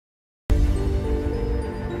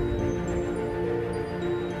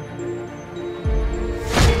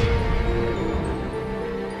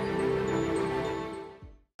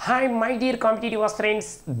Hi, my dear competitive friends.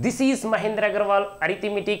 This is Mahendra Agarwal,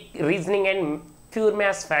 Arithmetic, Reasoning and Pure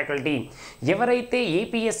Maths faculty. ఎవరైతే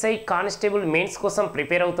ఏపీఎస్ఐ constable mains కోసం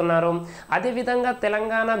prepare అవుతున్నారో అదేవిధంగా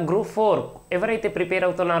Telangana group 4 ఎవరైతే prepare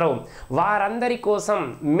అవుతున్నారో వారందరి కోసం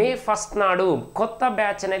మే 1 నాడు కొత్త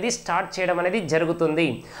బ్యాచ్ అనేది స్టార్ట్ చేయడం అనేది జరుగుతుంది.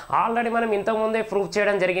 ఆల్రెడీ మనం ఇంతకుముందే ప్రూఫ్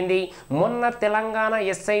చేయడం జరిగింది. మొన్న Telangana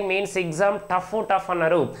SI mains exam tough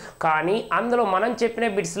అన్నారు. కానీ అందులో మనం చెప్పిన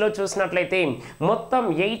బిట్స్లో చూసినట్లయితే మొత్తం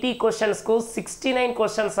 80 క్వశ్చన్స్కు 69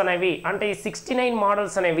 క్వశ్చన్స్ అనేవి అంటే ఈ 69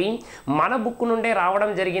 మోడల్స్ అనేవి మన బుక్ నుండే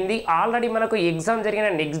రావడం జరిగింది. ఆల్రెడీ మనకు ఎగ్జామ్ జరిగిన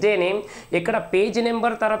నెక్స్ట్ డేనే ఇక్కడ పేజ్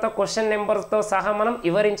నెంబర్ తర్వాత క్వశ్చన్ నెంబర్తో సహా మనం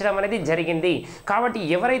వివరించడం అనేది జరిగింది. కాబట్టి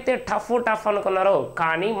ఎవరైతే టఫ్ అనుకున్నారో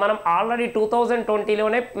కానీ మనం ఆల్రెడీ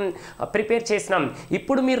 2020లోనే ప్రిపేర్ చేసినాం.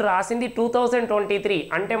 ఇప్పుడు మీరు రాసింది 2023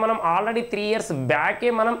 అంటే మనం ఆల్రెడీ 3 ఇయర్స్ బ్యాకే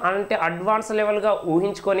మనం అంటే అడ్వాన్స్ లెవెల్గా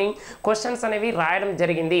ఊహించుకొని క్వశ్చన్స్ అనేవి రాయడం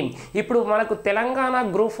జరిగింది. ఇప్పుడు మనకు తెలంగాణ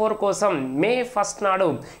గ్రూప్ 4 కోసం మే 1 నాడు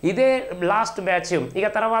ఇదే లాస్ట్ బ్యాచ్. ఇక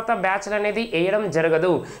తర్వాత బ్యాచ్లు అనేది వేయడం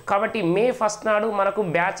జరగదు. కాబట్టి మే 1 నాడు మనకు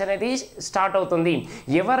బ్యాచ్ అనేది స్టార్ట్ అవుతుంది.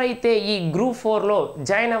 ఎవరైతే ఈ గ్రూప్ 4లో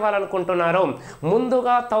జాయిన్ అవ్వాలనుకుంటున్నారో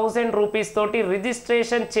ముందుగా 1000 రూపీస్ తోటి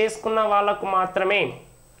రిజిస్ట్రేషన్ చేసుకున్న వాళ్ళకు మాత్రమే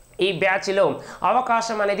ఈ బ్యాచ్లో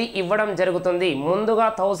అవకాశం అనేది ఇవ్వడం జరుగుతుంది. ముందుగా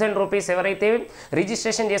 1000 రూపీస్ ఎవరైతే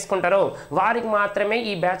రిజిస్ట్రేషన్ చేసుకుంటారో వారికి మాత్రమే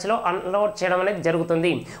ఈ బ్యాచ్లో అన్లోడ్ చేయడం అనేది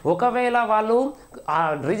జరుగుతుంది. ఒకవేళ వాళ్ళు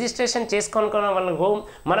రిజిస్ట్రేషన్ చేసుకున్న వాళ్ళకు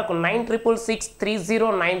మనకు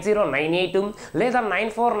 9666309098 లేదా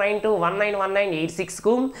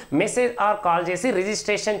 9492191986కు మెసేజ్ ఆర్ కాల్ చేసి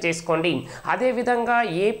రిజిస్ట్రేషన్ చేసుకోండి. అదేవిధంగా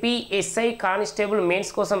ఏపీఎస్ఐ కానిస్టేబుల్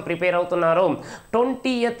మెయిన్స్ కోసం ప్రిపేర్ అవుతున్నారు.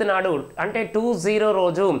 20th నాడు అంటే 20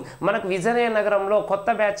 రోజు మనకు విజయనగరంలో కొత్త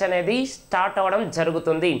బ్యాచ్ అనేది స్టార్ట్ అవ్వడం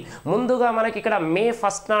జరుగుతుంది. ముందుగా మనకి ఇక్కడ మే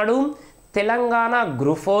 1 నాడు తెలంగాణ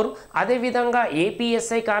గ్రూప్ 4 అదేవిధంగా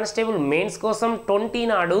ఏపీఎస్ఐ కానిస్టేబుల్ మెయిన్స్ కోసం 20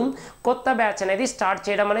 నాడు కొత్త బ్యాచ్ అనేది స్టార్ట్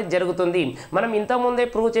చేయడం అనేది జరుగుతుంది. మనం ఇంతకుముందే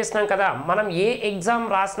ప్రూవ్ చేసినాం కదా, మనం ఏ ఎగ్జామ్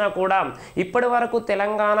రాసినా కూడా ఇప్పటి వరకు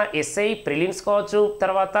తెలంగాణ ఎస్ఐ ప్రిలిమ్స్ కావచ్చు,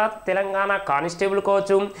 తర్వాత తెలంగాణ కానిస్టేబుల్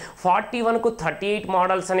కావచ్చు, 41కు 38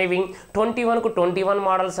 మోడల్స్ అనేవి, 21కు 21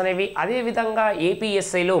 మోడల్స్ అనేవి, అదేవిధంగా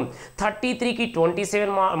ఏపీఎస్ఐలో 33కి 27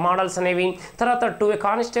 మోడల్స్ అనేవి, తర్వాత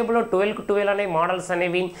కానిస్టేబుల్లో 12కు 12 అనే మోడల్స్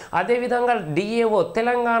అనేవి, అదేవిధంగా డిఏఓ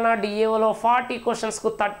తెలంగాణ డిఏఓలో 40 క్వశ్చన్స్కు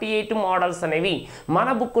 38 మోడల్స్ అనేవి మన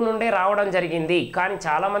బుక్ నుండే రావడం జరిగింది. కానీ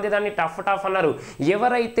చాలామంది దాన్ని టఫ్ అన్నారు.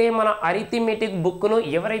 ఎవరైతే మన అరిథమెటిక్ బుక్ను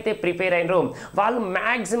ఎవరైతే ప్రిపేర్ అయినరో వాళ్ళు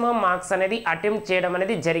మ్యాక్సిమం మార్క్స్ అనేది అటెంప్ట్ చేయడం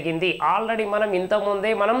అనేది జరిగింది. ఆల్రెడీ మనం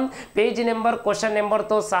ఇంతకుముందే మనం పేజ్ నెంబర్ క్వశ్చన్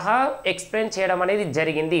నెంబర్తో సహా ఎక్స్ప్లెయిన్ చేయడం అనేది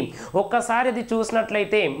జరిగింది. ఒక్కసారి ఇది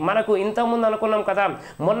చూసినట్లయితే మనకు ఇంతకుముందు అనుకున్నాం కదా,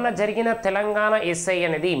 మొన్న జరిగిన తెలంగాణ ఎస్ఐ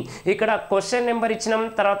అనేది ఇక్కడ క్వశ్చన్ నెంబర్ ఇచ్చినాం,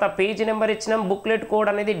 తర్వాత పేజ్ నెంబర్ ఇచ్చినాం, బుక్లెట్ కోడ్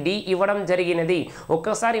అనేది డి ఇవ్వడం జరిగినది.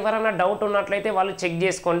 ఒక్కసారి ఎవరైనా డౌట్ ఉన్నట్లయితే వాళ్ళు చెక్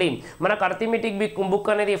చేసుకోండి. మనకు అర్థమెటిక్ బుక్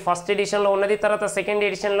అనేది ఫస్ట్ ఎడిషన్లో ఉన్నది, తర్వాత సెకండ్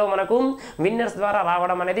ఎడిషన్లో మనకు విన్నర్స్ ద్వారా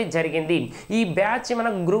రావడం అనేది జరిగింది. ఈ బ్యాచ్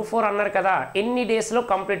మనకు గ్రూప్ 4 అన్నారు కదా, ఎన్ని డేస్లో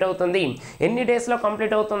కంప్లీట్ అవుతుంది? ఎన్ని డేస్లో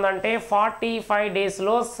కంప్లీట్ అవుతుందంటే 45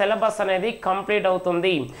 డేస్లో సిలబస్ అనేది కంప్లీట్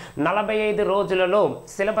అవుతుంది. 45 రోజులలో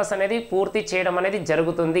సిలబస్ అనేది పూర్తి చేయడం అనేది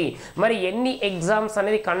జరుగుతుంది. మరి ఎన్ని ఎగ్జామ్స్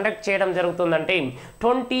అనేది కండక్ట్ చేయడం జరుగుతుందంటే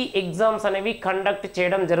 20 ఎగ్జామ్స్ అనేవి కండక్ట్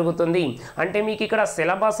చేయడం జరుగుతుంది. అంటే మీకు ఇక్కడ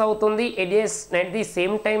సిలబస్ అవుతుంది, ఎట్ ది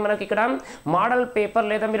సేమ్ టైం మనకి ఇక్కడ మోడల్ పేపర్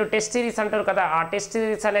లేదా మీరు టెస్ట్ సిరీస్ అంటారు కదా, ఆ టెస్ట్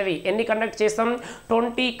సిరీస్ అనేవి ఎన్ని కండక్ట్ చేస్తాం?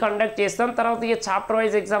 20 కండక్ట్ చేస్తాం. తర్వాత ఇక చాప్టర్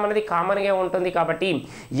వైజ్ ఎగ్జామ్ అనేది కామన్గా ఉంటుంది. కాబట్టి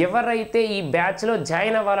ఎవరైతే ఈ బ్యాచ్లో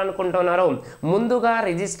జాయిన్ అవ్వాలనుకుంటున్నారో ముందుగా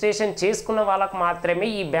రిజిస్ట్రేషన్ చేసుకున్న వాళ్ళకు మాత్రమే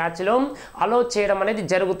ఈ బ్యాచ్లో అలో చేయడం అనేది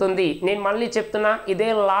జరుగుతుంది. నేను మళ్ళీ చెప్తున్నా, ఇదే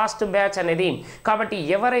లాస్ట్ బ్యాచ్ అనేది. కాబట్టి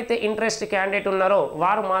ఎవరైతే ఇంట్రెస్ట్ క్యాండిడేట్ ఉన్నారో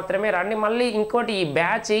వారు మాత్రమే రండి. మళ్ళీ ఇంకోటి, ఈ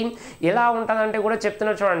బ్యాచ్ ఎలా ఉంటుందంటే కూడా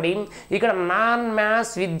చెప్తున్నా చూడండి, ఇక్కడ నాన్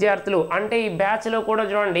మ్యాథ్స్ విద్యార్థులు అంటే ఈ బ్యాచ్లో కూడా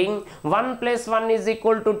చూడండి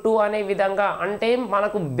 1+1=2 అనే విధంగా అంటే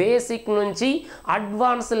మనకు బేసిక్ నుంచి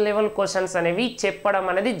అడ్వాన్స్ లెవెల్ క్వశ్చన్స్ అనేవి చెప్పడం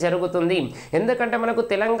అనేది జరుగుతుంది. ఎందుకంటే మనకు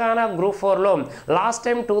తెలంగాణ గ్రూప్ 4లో లాస్ట్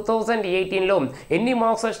టైం 2018లో ఎన్ని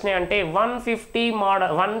మార్క్స్ వచ్చినాయి అంటే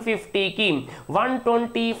 150కి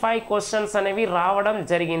 125 క్వశ్చన్స్ అనేవి రావడం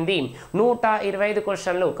జరిగింది. 125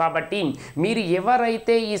 క్వశ్చన్లు. కాబట్టి మీరు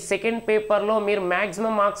ఎవరైతే ఈ సెకండ్ పేపర్లో మీరు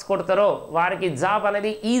మ్యాక్సిమం మార్క్స్ కొడతారో వారికి జాబ్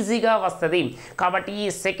అనేది ఈజీగా వస్తుంది. కాబట్టి ఈ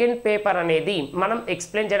సెకండ్ పేపర్ అనేది మనం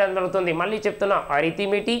ఎక్స్ప్లెయిన్ చేయడం జరుగుతుంది. మళ్ళీ చెప్తున్నా,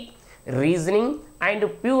 arithmetic, reasoning and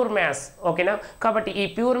pure maths. ఓకేనా? కాబట్టి ఈ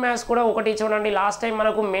ప్యూర్ మ్యాథ్స్ కూడా ఒకటి చూడండి, లాస్ట్ టైం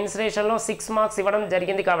మనకు మెన్సురేషన్లో 6 మార్క్స్ ఇవ్వడం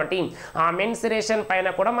జరిగింది. కాబట్టి ఆ మెన్సురేషన్ పైన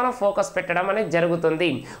కూడా మనం ఫోకస్ పెట్టడం అనేది జరుగుతుంది.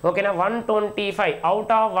 ఓకేనా? 125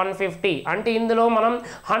 అవుట్ ఆఫ్ 150 అంటే ఇందులో మనం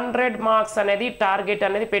 100 మార్క్స్ అనేది టార్గెట్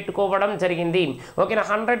అనేది పెట్టుకోవడం జరిగింది. ఓకేనా?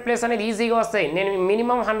 100+ అనేది ఈజీగా వస్తాయి. నేను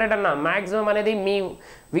మినిమం 100 అన్నా, మ్యాక్సిమం అనేది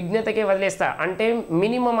విజ్ఞతకే వదిలేస్తా అంటే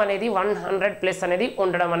మినిమం అనేది 100+ అనేది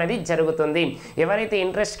ఉండడం అనేది జరుగుతుంది. ఎవరైతే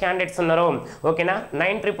ఇంట్రెస్ట్ క్యాండిడేట్స్ ఉన్నారో ఓకేనా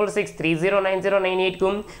 9663090998కు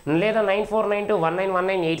లేదా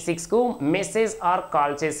 9492191986కు మెసేజ్ ఆర్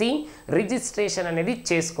కాల్ చేసి రిజిస్ట్రేషన్ అనేది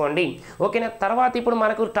చేసుకోండి ఓకేనా. తర్వాత ఇప్పుడు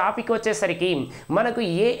మనకు టాపిక్ వచ్చేసరికి మనకు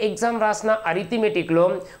ఏ ఎగ్జామ్ రాసిన అరిథమెటిక్లో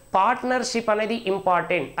పార్ట్నర్షిప్ అనేది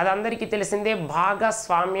ఇంపార్టెంట్. అది అందరికీ తెలిసిందే,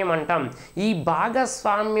 భాగస్వామ్యం అంటాం. ఈ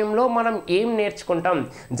భాగస్వామ్యంలో మనం ఏం నేర్చుకుంటాం?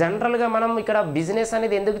 జనరల్గా మనం ఇక్కడ బిజినెస్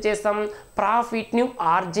అనేది ఎందుకు చేస్తాం? ప్రాఫిట్ని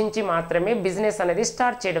ఆర్జించి మాత్రమే బిజినెస్ అనేది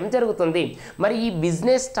స్టార్ట్ చేయడం జరుగుతుంది. మరి ఈ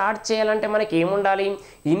బిజినెస్ స్టార్ట్ చేయాలంటే మనకి ఏముండాలి?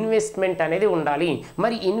 ఇన్వెస్ట్మెంట్ అనేది ఉండాలి.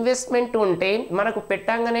 మరి ఇన్వెస్ట్మెంట్ ఉంటే మనకు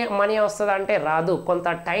పెట్టంగానే మనీ వస్తుందా అంటే రాదు, కొంత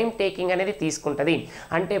టైం టేకింగ్ అనేది తీసుకుంటుంది.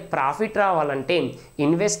 అంటే ప్రాఫిట్ రావాలంటే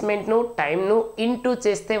ఇన్వెస్ట్మెంట్ను టైంను ఇంటూ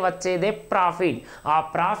చేస్తే వచ్చేదే ప్రాఫిట్. ఆ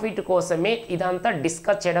ప్రాఫిట్ కోసమే ఇదంతా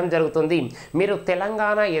డిస్కస్ చేయడం జరుగుతుంది. మీరు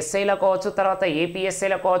తెలంగాణ ఎస్ఐలో కావచ్చు, తర్వాత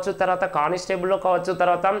ఏపీఎస్ఐలో కావచ్చు, తర్వాత కానిస్టేబుల్లో కావచ్చు,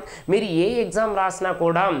 తర్వాత మీరు ఏ ఎగ్జామ్ రాసినా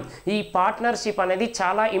కూడా ఈ పార్ట్నర్షిప్ అనేది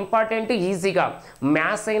చాలా ఇంపార్టెంట్. ఈజీగా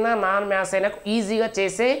మ్యాథ్స్ అయినా నాన్ మ్యాథ్స్ అయినా ఈజీగా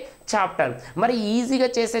చేసే చాప్టర్. మరి ఈజీగా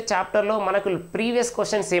చేసే చాప్టర్లో మనకు ప్రీవియస్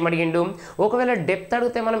క్వశ్చన్స్ ఏమడిగిండు, ఒకవేళ డెప్త్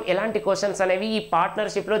అడిగితే మనం ఎలాంటి క్వశ్చన్స్ అనేవి ఈ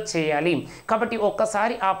పార్ట్నర్షిప్లో చేయాలి. కాబట్టి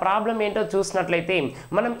ఒక్కసారి ఆ ప్రాబ్లం ఏంటో చూసినట్లయితే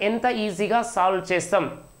మనం ఎంత ఈజీగా సాల్వ్ చేస్తాం.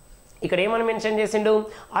 ఇక్కడ ఏమని మెన్షన్ చేసిండు,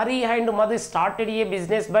 Ari and Madhu started a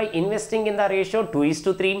business by investing in the ratio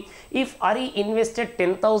 2:3. If Ari invested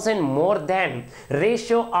 10,000 more than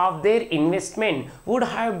ratio of their investment would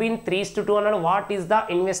have been 3:2 అన్నాడు. What is the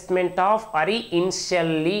investment of Ari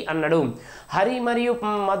initially అన్నాడు. హరి మరియు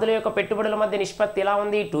మధుల యొక్క పెట్టుబడుల మధ్య నిష్పత్తి ఎలా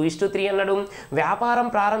ఉంది? 2:3 అన్నాడు. వ్యాపారం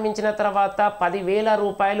ప్రారంభించిన తర్వాత 10,000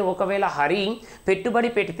 రూపాయలు ఒకవేళ హరి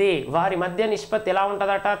పెట్టుబడి పెడితే వారి మధ్య నిష్పత్తి ఎలా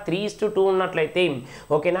ఉంటుందట? 3:2 ఉన్నట్లయితే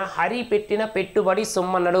ఓకేనా. హరి పెట్టిన పెట్టుబడి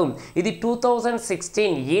సొమ్మన్నాడు. ఇది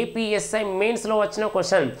 2016 ఏపీఎస్ఐ మెయిన్స్లో వచ్చిన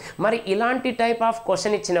క్వశ్చన్. మరి ఇలాంటి టైప్ ఆఫ్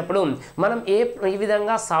క్వశ్చన్ ఇచ్చినప్పుడు మనం ఈ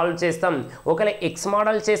విధంగా సాల్వ్ చేస్తాం. ఒకవేళ ఎక్స్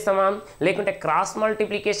మోడల్ చేస్తామా, లేకుంటే క్రాస్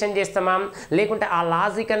మల్టిప్లికేషన్ చేస్తామా, లేకుంటే ఆ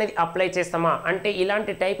లాజిక్ అనేది అప్లై చేస్తామా అంటే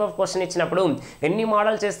ఇలాంటి టైప్ ఆఫ్ క్వశ్చన్ ఇచ్చినప్పుడు ఎన్ని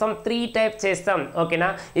మోడల్ చేస్తాం? 3 టైప్ చేస్తాం ఓకేనా.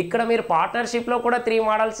 ఇక్కడ మీరు పార్ట్నర్షిప్లో కూడా 3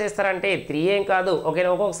 మోడల్స్ చేస్తారంటే 3 ఏం కాదు ఓకేనా,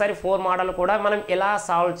 ఒక్కొక్కసారి 4 మోడల్ కూడా మనం ఎలా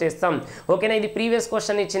సాల్వ్ చేస్తాం ఓకేనా. ఇది ప్రీవియస్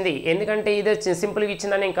క్వశ్చన్ ఇచ్చింది, ఎందుకంటే ఇది సింపుల్గా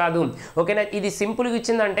ఇచ్చిందని కాదు ఓకేనా. ఇది సింపుల్గా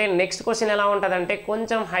ఇచ్చిందంటే నెక్స్ట్ క్వశ్చన్ ఎలా ఉంటుంది అంటే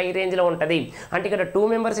కొంచెం హై రేంజ్లో ఉంటుంది. అంటే ఇక్కడ 2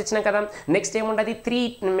 మెంబర్స్ ఇచ్చినాం కదా, నెక్స్ట్ ఏముంటుంది 3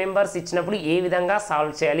 మెంబర్స్ ఇచ్చినప్పుడు ఏ విధంగా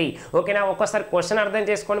సాల్వ్ చేయాలి ఓకేనా. ఒక్కసారి క్వశ్చన్ అర్థం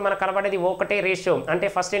చేసుకోండి. మనకు కనబడేది ఒకటే రేషియో. అంటే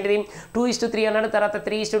ఫస్ట్ ఏంటిది 2:3 అన్నాడు, తర్వాత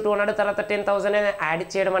 3:2 అన్నాడు, తర్వాత 10,000 యాడ్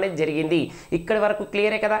చేయడం అనేది జరిగింది. ఇక్కడి వరకు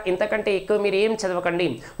క్లియరే కదా. ఇంతకంటే ఎక్కువ మీరు ఏం చదవకండి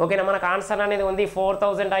ఓకేనా. మనకు ఆన్సర్ అనేది ఉంది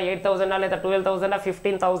 4,000 8,000 లేదా 12,000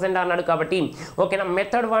 15,000 అన్నాడు. కాబట్టి ఓకేనా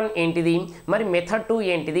మెథడ్ 1 ఏంటిది, మరి మెథడ్ 2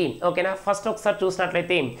 ఏంటిది ఓకేనా. ఫస్ట్ ఒకసారి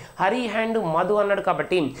చూసినట్లయితే హరి అండ్ మధు అన్నాడు.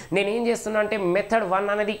 కాబట్టి నేను ఏం చేస్తున్నా అంటే మెథడ్ 1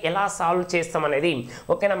 అనేది ఎలా సాల్వ్ చేస్తాం అనేది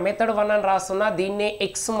ఓకేనా. మెథడ్ 1 అని రాస్తున్నా, దీన్నే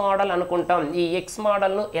ఎక్స్ మోడల్ అనుకుంటాం. ఈ ఎక్స్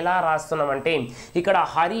మోడల్ను ఎలా రాస్తున్నాం అంటే ఇక్కడ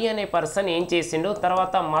హరి అనే పర్సన్ ఏం చేసిండు,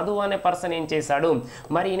 తర్వాత మధు అనే పర్సన్ ఏం చేశాడు,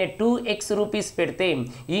 మరి ఈయన 2x రూపీస్ పెడితే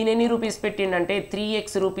ఈయన ఎన్ని రూపీస్ పెట్టిండంటే 3x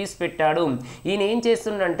రూపీస్ పెట్టాడు. ఈయన ఏం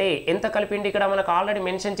చేస్తుండంటే ఎంత కలిపిండి, ఇక్కడ మనకు ఆల్రెడీ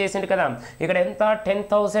మెన్షన్ చేసిండు కదా, ఇక్కడ ఎంత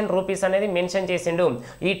 10,000 రూపీస్ అనేది మెన్షన్ చేసిండు.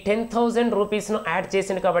 ఈ 10,000 రూపీస్ను యాడ్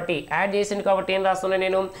చేసిండు కాబట్టి ఏం రాస్తున్నా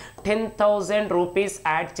నేను 10,000 రూపీస్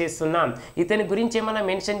యాడ్ చేస్తున్నా. ఇతని గురించి ఏమైనా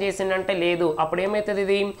మెన్షన్ చేసిండంటే లేదు. అప్పుడు ఏమవుతుంది,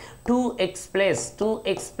 ఇది 2x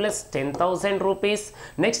ప్లస్ 10,000 రూపీస్.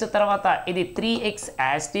 నెక్స్ట్ తర్వాత ఇది 3x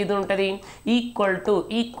యాజ్ ఇది ఉంటుంది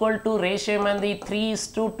ఈక్వల్ టు రేషియో ఏమైంది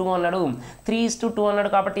 3:2 అన్నాడు. 3:2 అన్నాడు.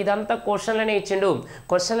 కాబట్టి ఇదంతా క్వశ్చన్లోనే ఇచ్చిండు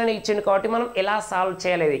కాబట్టి మనం ఎలా సాల్వ్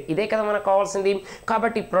చేయలేదు, ఇదే కదా మనకు కావాల్సింది.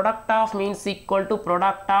 కాబట్టి product of means equal to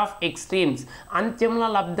product of extremes. అంత్యంలో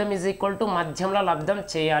లబ్ధం is equal to మధ్యంలో లబ్ధం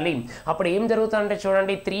చేయాలి. అప్పుడు ఏం జరుగుతుందంటే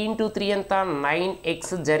చూడండి 3 × 3 ఎంత 9x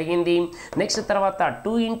జరిగింది. నెక్స్ట్ తర్వాత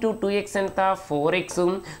 2 × 2x ఎంత 4x.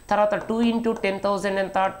 తర్వాత 2 × 10,000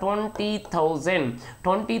 ఎంత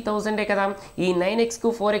 20,000 కదా. ఈ 9x కు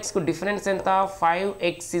 4x కు డిఫరెన్స్ ఎంత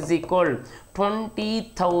 5x ఈజ్ ఈక్వల్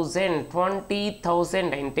 20,000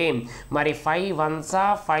 అంటే మరి 5 1s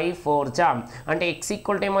 5 4s అంటే x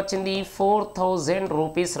ఈక్వల్ టు ఏమొచ్చింది 4,000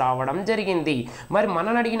 రూపీస్ రావడం జరిగింది. మరి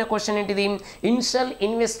మనం అడిగిన క్వశ్చన్ ఏంటిది, ఇనిషియల్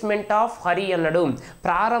ఇన్వెస్ట్మెంట్ ఆఫ్ హరి అన్నాడు.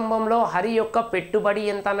 ప్రారంభంలో హరి యొక్క పెట్టుబడి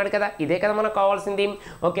ఎంత అన్నాడు కదా, ఇదే కదా మనకు కావాల్సింది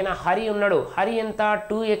ఓకేనా. హరి ఉన్నాడు, హరి ఎంత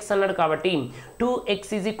 2x అన్నాడు. కాబట్టి 2x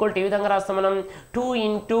ఈజ్ ఈక్వల్ టు ఏ విధంగా రాస్తాం మనం 2 ×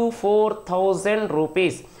 4,000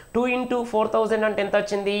 రూపీస్. 2 ఇంటూ 4000 అంటే ఎంత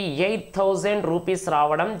వచ్చింది 8000 రూపీస్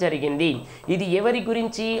రావడం జరిగింది. ఇది ఎవరి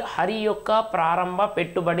గురించి హరి యొక్క ప్రారంభ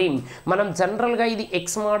పెట్టుబడి. మనం జనరల్గా ఇది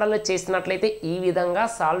ఎక్స్ మోడల్ చేసినట్లయితే ఈ విధంగా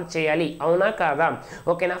సాల్వ్ చేయాలి, అవునా కాదా?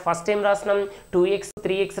 ఓకేనా, ఫస్ట్ టైం రాసినాం 2x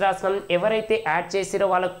 3x రాసినాం, ఎవరైతే యాడ్ చేసిరో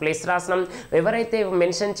వాళ్ళకి ప్లస్ రాసినాం, ఎవరైతే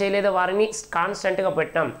మెన్షన్ చేయలేదో వారిని కాన్స్టెంట్గా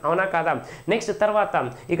పెట్టాం, అవునా కాదా? నెక్స్ట్ తర్వాత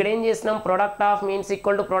ఇక్కడ ఏం చేసినాం, product of means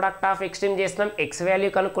equal to product of extreme చేసినాం, ఎక్స్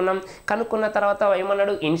వాల్యూ కనుక్కున్నాం. కనుక్కున్న తర్వాత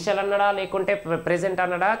ఏమన్నాడు, ఇనిషియల్ అన్నాడా లేకుంటే ప్రెజెంట్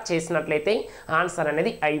అన్నాడా చేసినట్లయితే ఆన్సర్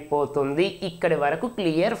అనేది అయిపోతుంది. ఇక్కడి వరకు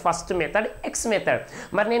clear. First method X method.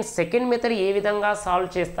 మరి నేను సెకండ్ మెథడ్ ఏ విధంగా సాల్వ్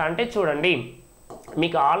చేస్తా అంటే చూడండి,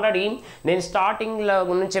 మీకు ఆల్రెడీ నేను స్టార్టింగ్లో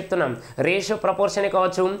నుంచి చెప్తున్నాను, రేషియో ప్రపోర్షనే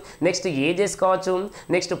కావచ్చు, నెక్స్ట్ ఏజెస్ కావచ్చు,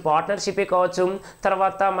 నెక్స్ట్ పార్ట్నర్షిపే కావచ్చు,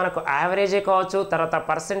 తర్వాత మనకు యావరేజే కావచ్చు, తర్వాత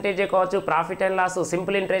పర్సంటేజే కావచ్చు, profit and loss,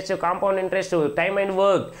 simple interest, compound interest, time and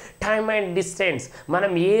work, time and distance.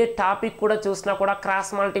 మనం ఏ టాపిక్ కూడా చూసినా కూడా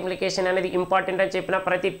క్రాస్ మల్టిప్లికేషన్ అనేది ఇంపార్టెంట్ అని చెప్పిన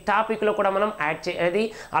ప్రతి టాపిక్లో కూడా మనం యాడ్ చేయాలి.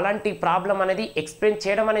 అలాంటి ప్రాబ్లం అనేది ఎక్స్ప్లెయిన్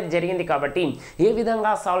చేయడం అనేది జరిగింది. కాబట్టి ఏ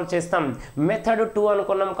విధంగా సాల్వ్ చేస్తాం, మెథడ్ 2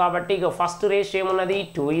 అనుకున్నాం కాబట్టి ఇక ఫస్ట్ రేషియో ఏమున్నది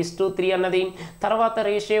 2:3 అన్నది, తర్వాత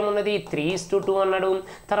రేషియో ఏమున్నది 3:2 అన్నాడు.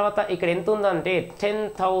 తర్వాత ఇక్కడ ఎంత ఉందంటే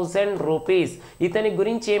 10,000 రూపీస్. ఇతని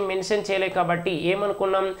గురించి ఏం మెన్షన్ చేయలేదు కాబట్టి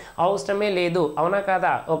ఏమనుకున్నాం, అవసరమే లేదు, అవునా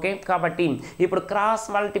కదా? ఓకే, కాబట్టి ఇప్పుడు క్రాస్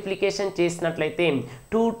మల్టిప్లికేషన్ చేసినట్లయితే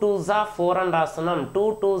 2 2s 4 అని రాస్తున్నాం, 2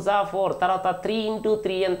 2s 4, తర్వాత 3 ఇంటూ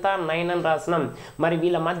 3 ఎంత 9 అని రాస్తున్నాం. మరి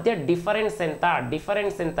వీళ్ళ మధ్య డిఫరెన్స్ ఎంత,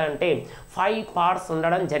 డిఫరెన్స్ ఎంత అంటే 5 పార్ట్స్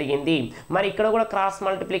ఉండడం జరిగింది. మరి ఇక్కడ కూడా క్రాస్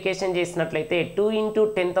మల్టిప్లికేషన్ చేసినట్లయితే 2 ఇంటూ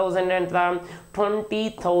 10,000 ఎంత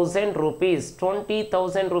 20,000 రూపీస్,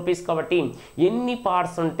 20,000 రూపీస్. కాబట్టి ఎన్ని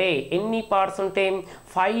పార్ట్స్ ఉంటే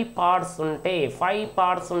 5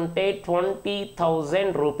 పార్ట్స్ ఉంటే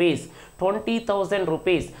 20,000 రూపీస్, 20,000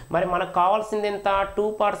 రూపీస్. మరి మనకు కావాల్సింది ఎంత, 2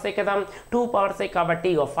 పార్ట్సే కదా, 2 పార్ట్సే కాబట్టి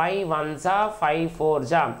 5 1s 5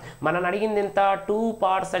 4s. మనం అడిగింది ఎంత, 2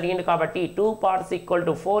 పార్ట్స్ అడిగింది కాబట్టి 2 పార్ట్స్ ఈక్వల్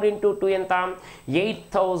టు 4 ఇంటూ 2 ఎంత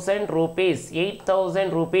 8,000 రూపీస్,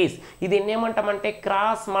 8,000 రూపీస్. ఇది ఏమంటామంటే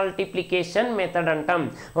క్రాస్ మల్టిప్లికేషన్ మెథడ్ అంటాం.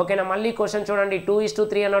 ఓకేనా, మళ్ళీ క్వశ్చన్ చూడండి,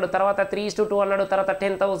 2:3 అన్నాడు, తర్వాత 3:2 అన్నాడు, తర్వాత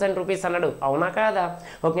 10,000 రూపీస్ అన్నాడు, అవునా కాదా?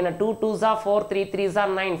 ఓకేనా, 2 2s 4, 3 3s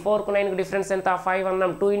 9, 4కు 9కు డిఫరెన్స్ ఎంత 5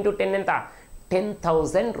 అన్నాం, 2 ఇంటూ 10 ఎంత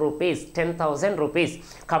 10,000 రూపీస్, 10,000 రూపీస్.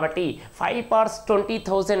 కాబట్టి 5 పార్ట్స్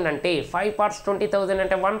 20,000 అంటే 5 పార్ట్స్ 20,000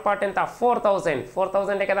 అంటే 1 పార్ట్ ఎంత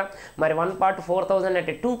 4,000 కదా. మరి 1 పార్ట్ 4,000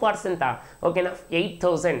 అంటే 2 పార్ట్స్ ఎంత, ఓకేనా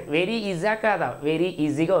 8,000. వెరీ ఈజీగా కాదా, వెరీ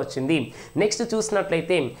ఈజీగా వచ్చింది. నెక్స్ట్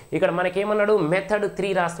చూసినట్లయితే ఇక్కడ మనకేమన్నాడు, మెథడ్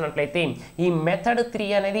 3 రాసినట్లయితే ఈ మెథడ్ 3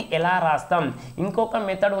 అనేది ఎలా రాస్తాం, ఇంకొక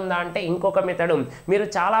మెథడ్ ఉందా అంటే ఇంకొక మెథడ్. మీరు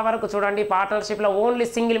చాలా వరకు చూడండి పార్ట్నర్షిప్లో ఓన్లీ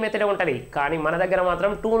సింగిల్ మెథడే ఉంటుంది, కానీ మన దగ్గర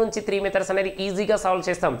మాత్రం 2 నుంచి 3 మెథడ్స్ అనేది ఈజీగా సాల్వ్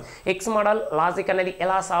చేస్తాం. ఎక్స్ మోడల్ లాజిక్ అనేది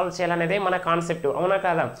ఎలా సాల్వ్ చేయాలనేదే మన కాన్సెప్ట్, అవునా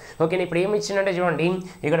కాదా? ఓకే, ఇప్పుడు ఏమి ఇచ్చిందంటే చూడండి,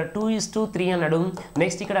 ఇక్కడ 2:3 అన్నాడు,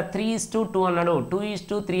 నెక్స్ట్ ఇక్కడ 3:2 అన్నాడు,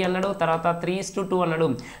 2:3 అన్నాడు, తర్వాత 3:2 అన్నాడు.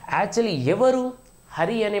 యాక్చువల్లీ ఎవరు,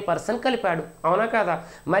 హరి అనే పర్సన్ కలిపాడు, అవునా కాదా?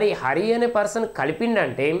 మరి హరి అనే పర్సన్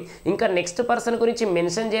కలిపిండంటే ఇంకా నెక్స్ట్ పర్సన్ గురించి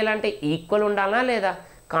మెన్షన్ చేయాలంటే ఈక్వల్ ఉండాలా లేదా,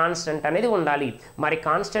 కాన్స్టెంట్ అనేది ఉండాలి. మరి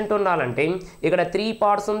కాన్స్టెంట్ ఉండాలంటే ఇక్కడ 3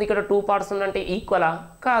 పార్ట్స్ ఉంది, ఇక్కడ 2 పార్ట్స్ ఉందంటే ఈక్వలా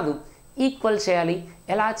కాదు, ఈక్వల్ చేయాలి.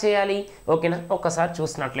 ఎలా చేయాలి, ఓకేనా? ఒక్కసారి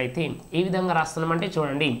చూసినట్లయితే ఈ విధంగా రాస్తున్నామంటే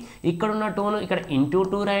చూడండి, ఇక్కడున్న 2ను ఇక్కడ ఇంటూ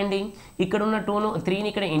 2 రాయండి, ఇక్కడున్న 2ను 3ని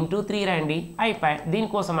ఇక్కడ ఇంటూ 3 రాయండి, అయిపోయి.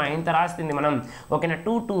 దీనికోసం ఇంత రాస్తుంది మనం, ఓకేనా?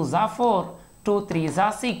 2 2s 4, 2 3s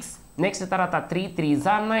 6, నెక్స్ట్ తర్వాత 3 3s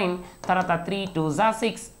 9, తర్వాత 3 2s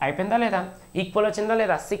 6. అయిపోయిందా లేదా, ఈక్వల్ వచ్చిందా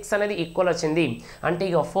లేదా, 6 అనేది ఈక్వల్ వచ్చింది. అంటే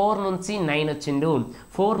ఇక 4 నుంచి 9 వచ్చిండు,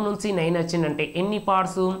 4 నుంచి 9 వచ్చిందంటే ఎన్ని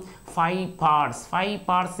parts 5 parts, 5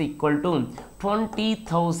 parts equal to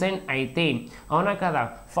 20,000 అయితే, అవునా కదా?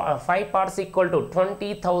 5 పార్ట్స్ ఈక్వల్ టు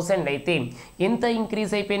 20,000 అయితే ఎంత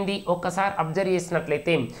ఇంక్రీజ్ అయిపోయింది ఒక్కసారి అబ్జర్వ్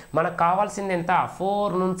చేసినట్లయితే మనకు కావాల్సింది ఎంత,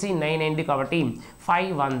 4 నుంచి 9 అయింది కాబట్టి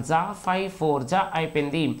 5 1s 5 4s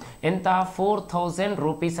అయిపోయింది. ఎంత 4,000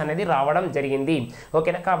 రూపీస్ అనేది రావడం జరిగింది,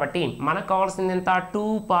 ఓకేనా? కాబట్టి మనకు కావాల్సింది ఎంత, 2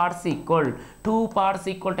 పార్ట్స్ ఈక్వల్, 2 పార్ట్స్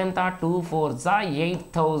ఈక్వల్ ఎంత 2 4s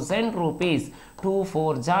 8,000 రూపీస్, 2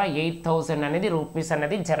 4s 8,000 అనేది రూపీస్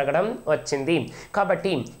అనేది జరగడం వచ్చింది.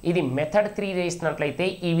 కాబట్టి ఇది మెథడ్ 3 చేసినట్లయితే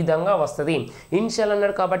ఈ విధంగా వస్తుంది. ఇనిషియల్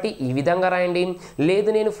అన్నాడు కాబట్టి ఈ విధంగా రాయండి. లేదు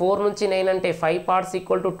నేను 4 నుంచి 9 అంటే 5 పార్ట్స్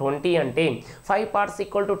ఈక్వల్ టు 20 అంటే 5 పార్ట్స్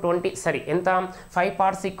ఈక్వల్ టు 20, సరే ఎంత 5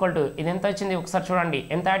 పార్ట్స్ ఈక్వల్ టు ఇది ఎంత వచ్చింది ఒకసారి చూడండి,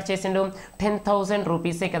 ఎంత యాడ్ చేసిండు 10,000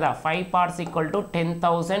 రూపీసే కదా. 5 పార్ట్స్ ఈక్వల్ టు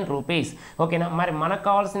 10,000 రూపీస్, ఓకేనా? మరి మనకు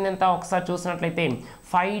కావాల్సింది ఎంత ఒకసారి చూసినట్లయితే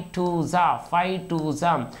 5 2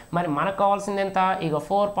 జా మరి మనకు కావాల్సింది ఎంత ఇక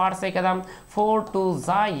 4 పార్ట్సే కదా 4 2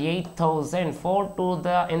 జా 8000 4 2 ద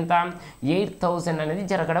ఎంత 8000 అనేది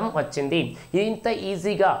జరగడం వచ్చింది ఇంత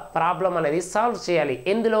ఈజీగా ప్రాబ్లం అనేది సాల్వ్ చేయాలి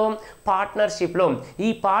ఎందులో పార్ట్నర్షిప్లో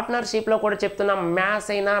ఈ పార్ట్నర్షిప్లో కూడా చెప్తున్నా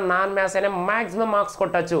మ్యాథ్స్ అయినా నాన్ మ్యాథ్స్ అయినా మ్యాక్సిమం మార్క్స్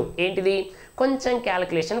కొట్టచ్చు ఏంటిది కొంచెం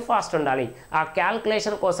క్యాలిక్యులేషన్ ఫాస్ట్ ఉండాలి ఆ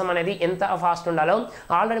క్యాలిక్యులేషన్ కోసం అనేది ఎంత ఫాస్ట్ ఉండాలో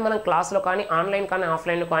ఆల్రెడీ మనం క్లాస్లో కానీ ఆన్లైన్ కానీ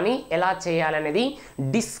ఆఫ్లైన్లో కానీ ఎలా చేయాలనేది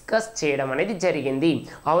డిస్కస్ చేయడం అనేది జరిగింది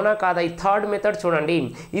అవునా కాదా ఈ థర్డ్ మెథడ్ చూడండి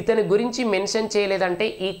ఇతని గురించి మెన్షన్ చేయలేదంటే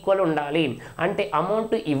ఈక్వల్ ఉండాలి అంటే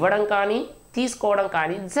అమౌంట్ ఇవ్వడం కానీ తీసుకోవడం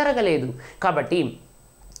కానీ జరగలేదు కాబట్టి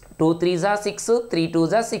 2 3 జా 6 3 2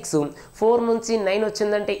 జా 6 4 నుంచి 9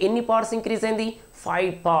 వచ్చిందంటే ఎన్ని పార్ట్స్ ఇంక్రీజ్ అయింది 5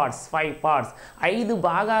 పార్ట్స్ 5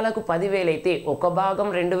 భాగాలకు 10,000 అయితే ఒక భాగం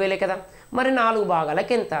 2,000 కదా మరి 4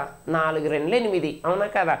 భాగాలకు ఎంత 4 2 8 అవునా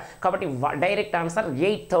కదా కాబట్టి డైరెక్ట్ ఆన్సర్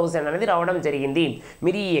 8000 అనేది రావడం జరిగింది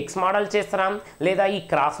మీరు ఈ ఎక్స్ మోడల్ చేస్తారా లేదా ఈ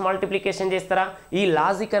క్రాస్ మల్టిప్లికేషన్ చేస్తారా ఈ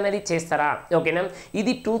లాజిక్ అనేది చేస్తారా ఓకేనా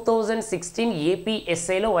ఇది 2016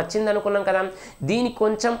 ఏపీఎస్ఐలో వచ్చింది అనుకున్నాం కదా దీని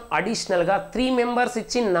కొంచెం అడిషనల్గా 3 మెంబర్స్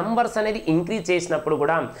ఇచ్చి నంబర్స్ అనేది ఇంక్రీజ్ చేసినప్పుడు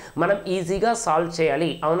కూడా మనం ఈజీగా సాల్వ్ చేయాలి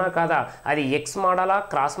అవునా కాదా అది ఎక్స్ మోడలా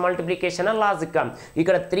క్రాస్ మల్టిప్లికేషన్ లాజిక్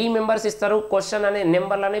ఇక్కడ 3 మెంబర్స్ ఇస్తారు క్వశ్చన్ అనే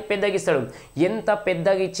నెంబర్లు అనేది పెద్దగా ఇస్తాడు ఎంత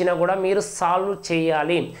పెద్దగా ఇచ్చినా కూడా మీరు సాల్వ్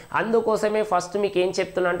చేయాలి అందుకోసమే ఫస్ట్ మీకు ఏం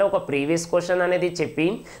చెప్తున్నా అంటే ఒక ప్రీవియస్ క్వశ్చన్ అనేది చెప్పి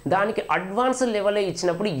దానికి అడ్వాన్స్ లెవెల్లో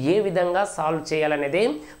ఇచ్చినప్పుడు ఏ విధంగా సాల్వ్ చేయాలనేది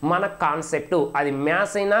మన కాన్సెప్ట్ అది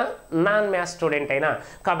మ్యాథ్స్ అయినా నాన్ మ్యాథ్స్ స్టూడెంట్ అయినా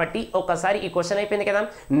కాబట్టి ఒకసారి ఈ క్వశ్చన్ అయిపోయింది కదా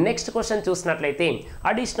నెక్స్ట్ క్వశ్చన్ చూసినట్లయితే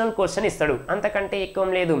అడిషనల్ క్వశ్చన్ ఇస్తాడు అంతకంటే ఎక్కువ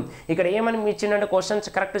లేదు ఇక్కడ ఏమని ఇచ్చిందంటే క్వశ్చన్స్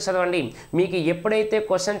కరెక్ట్ చదవండి మీకు ఎప్పుడైతే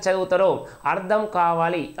క్వశ్చన్ చదువుతారో అర్థం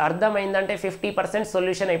కావాలి అర్థమైందంటే 50%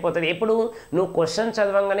 సొల్యూషన్ అయిపోతుంది ఎప్పుడు నువ్వు క్వశ్చన్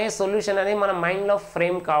చదవంగానే సొల్యూషన్ అనేది మన మైండ్లో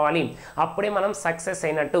ఫ్రేమ్ కావాలి అప్పుడే మనం సక్సెస్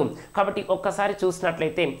అయినట్టు కాబట్టి ఒక్కసారి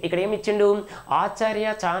చూసినట్లయితే ఇక్కడ ఏమి ఇచ్చిండు ఆచార్య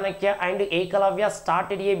Chanakya and Eklavya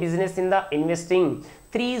started a business in the investing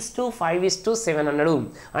 3:5:7 అన్నాడు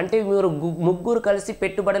అంటే మీరు ముగ్గురు కలిసి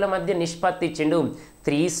పెట్టుబడుల మధ్య నిష్పత్తి ఇచ్చిండు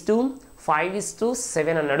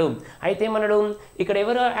 3:5:7 అన్నాడు అయితే మనడు ఇక్కడ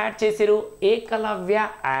ఎవరు యాడ్ చేశారు Eklavya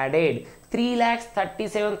added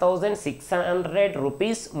 3,37,600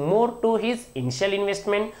 rupees more to his initial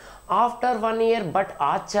investment after 1 year but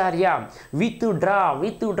Acharya withdraw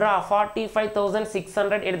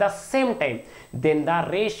 45,600 at the same time then the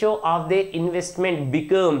ratio of the investment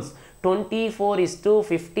becomes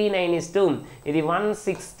 24:59 ఇది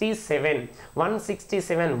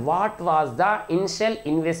 167 what was the initial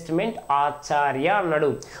investment ఆచార్య అన్నాడు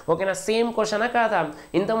ఓకేనా సేమ్ క్వశ్చనా కాదా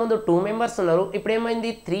ఇంతకుముందు 2 మెంబర్స్ ఉన్నారు ఇప్పుడు ఏమైంది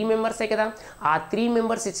 3 మెంబర్సే కదా ఆ 3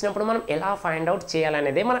 మెంబర్స్ ఇచ్చినప్పుడు మనం ఎలా ఫైండ్ అవుట్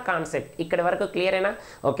చేయాలనేదే మన కాన్సెప్ట్ ఇక్కడి వరకు క్లియర్ అయినా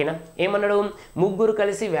ఓకేనా ఏమన్నాడు ముగ్గురు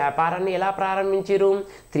కలిసి వ్యాపారాన్ని ఎలా ప్రారంభించారు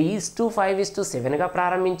 3:5:7గా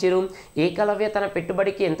ప్రారంభించారు ఏకలవ్య తన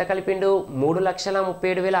పెట్టుబడికి ఎంత కలిపిండు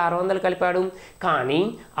 3,37,600 కలిపాడు కానీ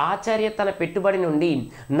ఆచార్య తన పెట్టుబడి నుండి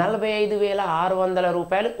 45,600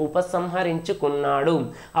 రూపాయలు ఉపసంహరించుకున్నాడు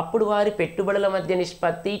అప్పుడు వారి పెట్టుబడుల మధ్య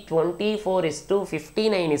నిష్పత్తి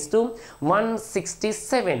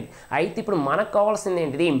 24:59:167 అయితే ఇప్పుడు మనకు కావాల్సింది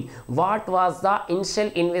ఏంటిది what was the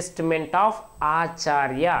initial investment of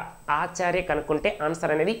ఆచార్య కనుక్కుంటే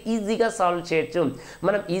ఆన్సర్ అనేది ఈజీగా సాల్వ్ చేయొచ్చు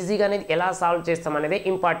మనం ఈజీగా అనేది ఎలా సాల్వ్ చేస్తాం అనేది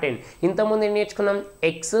ఇంపార్టెంట్ ఇంతకుముందు ఏం నేర్చుకున్నాం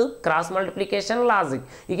ఎక్స్ క్రాస్ మల్టిప్లికేషన్ లాజిక్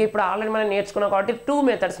ఇక ఇప్పుడు ఆల్రెడీ మనం నేర్చుకున్నాం కాబట్టి 2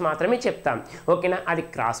 మెథడ్స్ మాత్రమే చెప్తాం ఓకేనా అది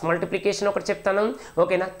క్రాస్ మల్టిప్లికేషన్ ఒకటి చెప్తాను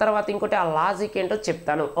ఓకేనా తర్వాత ఇంకోటి ఆ లాజిక్ ఏంటో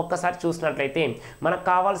చెప్తాను ఒక్కసారి చూసినట్లయితే మనకు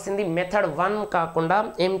కావాల్సింది మెథడ్ 1 కాకుండా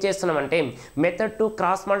ఏం చేస్తున్నామంటే మెథడ్ 2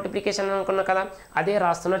 క్రాస్ మల్టిప్లికేషన్ అనుకున్నాం కదా అదే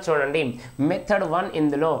రాస్తున్నా చూడండి మెథడ్ 1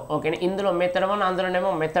 ఇందులో ఓకేనా ఇందులో మెథడ్ 1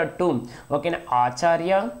 అందులోనేమో మెథడ్ 2 ఓకేనా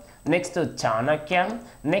ఆచార్య నెక్స్ట్ చాణక్య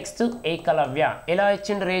నెక్స్ట్ ఏకలవ్య ఎలా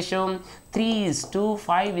ఇచ్చిండు రేషియో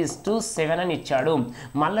 3:5:7 అని ఇచ్చాడు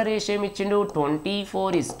మళ్ళీ రేషియో ఏమి ఇచ్చిండు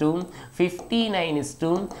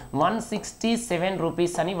 24:59:167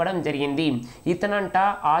 రూపీస్ అని ఇవ్వడం జరిగింది ఇతనంట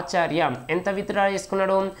ఆచార్య ఎంత విత్డ్రా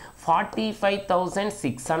చేసుకున్నాడు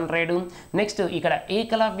 45,600 నెక్స్ట్ ఇక్కడ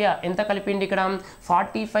ఏకలవ్య ఎంత కలిపిండి ఇక్కడ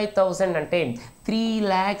 45,000 అంటే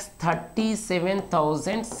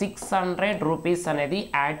 3,37,600 రూపీస్ అనేది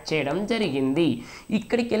యాడ్ చేయడం జరిగింది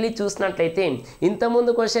ఇక్కడికి వెళ్ళి చూసినట్లయితే ఇంతకుముందు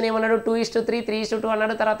క్వశ్చన్ ఏమన్నాడు 2:3 3:2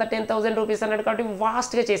 అన్నాడు తర్వాత 10,000 రూపీస్ అన్నాడు కాబట్టి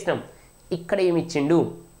వాస్ట్గా చేసినాం ఇక్కడ ఏమి ఇచ్చిండు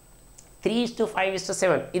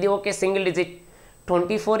 3:5:7 ఇది ఓకే సింగిల్ డిజిట్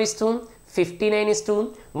 24:59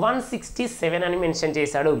 59:167 అని మెన్షన్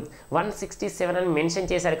చేశాడు. 167 అని మెన్షన్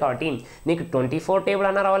చేశాడు కాబట్టి నీకు 24 టేబుల్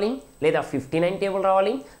అన్న రావాలి, లేదా 59 టేబుల్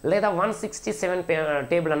రావాలి, లేదా 167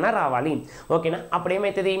 టేబుల్ అన్న రావాలి. ఓకేనా? అప్పుడు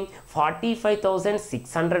ఏమవుతుంది,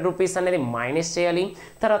 45,600 రూపీస్ అనేది మైనస్ చేయాలి.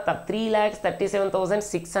 తర్వాత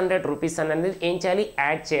 3,37,600 రూపీస్ అనేది ఏం చేయాలి,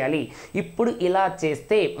 యాడ్ చేయాలి. ఇప్పుడు ఇలా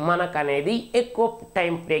చేస్తే మనకు అనేది ఎక్కువ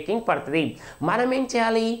టైం బ్రేకింగ్ పడుతుంది. మనం ఏం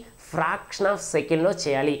చేయాలి, ఫ్రాక్షన్ ఆఫ్ సెకండ్లో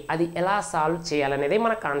చేయాలి. అది ఎలా సాల్వ్ చేయాలనేది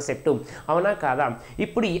మన కాన్సెప్ట్. అవునా కాదా?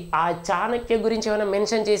 ఇప్పుడు ఆ చాణక్య గురించి ఏమైనా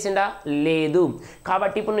మెన్షన్ చేసిండా? లేదు.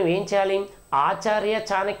 కాబట్టి ఇప్పుడు నువ్వేం చేయాలి, ఆచార్య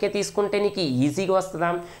చాణక్య తీసుకుంటే నీకు ఈజీగా వస్తుందా,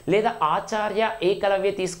 లేదా ఆచార్య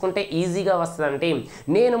ఏకలవ్య తీసుకుంటే ఈజీగా వస్తుందంటే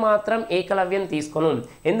నేను మాత్రం ఏకలవ్యం తీసుకోను.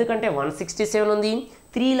 ఎందుకంటే 167 ఉంది,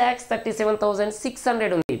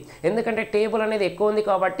 3,37,600 ఉంది. ఎందుకంటే టేబుల్ అనేది ఎక్కువ ఉంది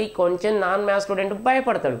కాబట్టి కొంచెం నాన్ మ్యాథ్స్ స్టూడెంట్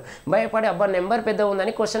భయపడి అబ్బా నెంబర్ పెద్ద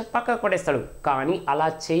ఉందని క్వశ్చన్ పక్కకు పడేస్తాడు. కానీ అలా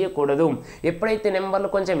చేయకూడదు. ఎప్పుడైతే నెంబర్లు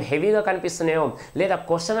కొంచెం హెవీగా కనిపిస్తున్నాయో లేదా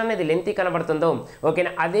క్వశ్చన్ అనేది లెంతీ కనబడుతుందో,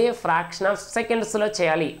 ఓకేనా, అదే ఫ్రాక్షన్ ఆఫ్ సెకండ్స్లో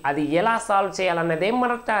చేయాలి. అది ఎలా సాల్వ్ చేయాలన్నదే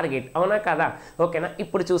మన టార్గెట్. అవునా కదా? ఓకేనా?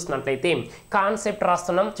 ఇప్పుడు చూసినట్లయితే కాన్సెప్ట్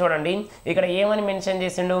రాస్తున్నాం. చూడండి ఇక్కడ ఏమని మెన్షన్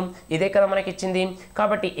చేసిండు, ఇదే కదా మనకి ఇచ్చింది.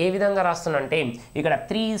 కాబట్టి ఏ విధంగా రాస్తున్నంటే ఇక్కడ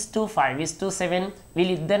 3:5:7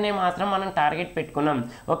 వీళ్ళిద్దరినే మాత్రం మనం టార్గెట్ పెట్టుకున్నాం.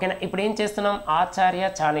 ఓకేనా? ఇప్పుడు ఏం చేస్తున్నాం, ఆచార్య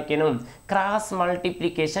చాణక్యను క్రాస్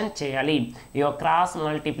మల్టిప్లికేషన్ చేయాలి. ఇగో క్రాస్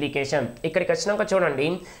మల్టిప్లికేషన్ ఇక్కడికి వచ్చినాక చూడండి,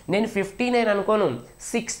 నేను 59 అనుకోను,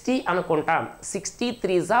 60 అనుకుంటా.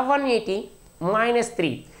 63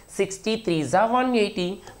 -180 -3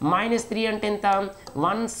 -180 అంటే ఎంత,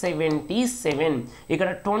 177. ఇక్కడ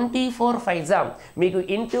 24 5 మీకు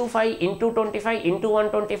ఇంటూ 5 ఇంటూ 25 ఇంటూ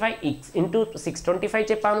 125 ఇంటూ 625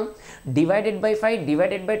 చెప్పాను. Divided by 5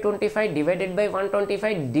 divided by 25 divided by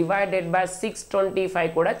 125 divided by 625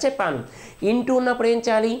 కూడా చెప్పాను. ఇంటూ ఉన్నప్పుడు ఏం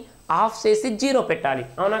చేయాలి, ఆఫ్ చేసి 0 పెట్టాలి.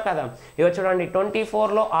 అవునా కదా? ఇక చూడండి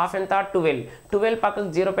 24లో ఆఫ్ ఎంత, 12 పక్కకు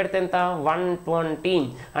 0 పెడితే ఎంత, 120.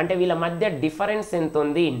 అంటే వీళ్ళ మధ్య డిఫరెన్స్ ఎంత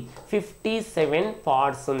ఉంది, 57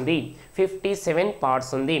 పార్ట్స్ ఉంది. 57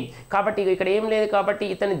 పార్ట్స్ ఉంది. కాబట్టి ఇక్కడ ఏం లేదు కాబట్టి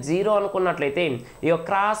ఇతను 0 అనుకున్నట్లయితే ఇక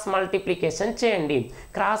క్రాస్ మల్టిప్లికేషన్ చేయండి.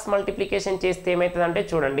 క్రాస్ మల్టిప్లికేషన్ చేస్తే ఏమవుతుందంటే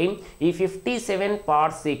చూడండి, ఈ 57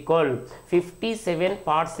 పార్ట్స్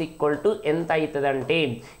ఈక్వల్ టు ఎంత అవుతుందంటే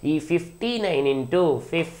ఈ 59 ఇంటూ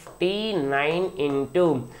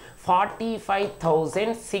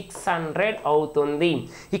 45,600 అవుతుంది.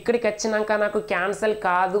 ఇక్కడికి వచ్చినాక నాకు క్యాన్సిల్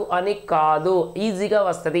కాదు అని కాదు, ఈజీగా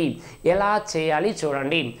వస్తుంది. ఎలా చేయాలి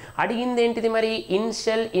చూడండి. అడిగింది ఏంటిది మరి,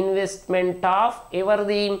 ఇనిషియల్ ఇన్వెస్ట్మెంట్ ఆఫ్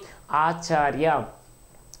ఎవరిది, ఆచార్య.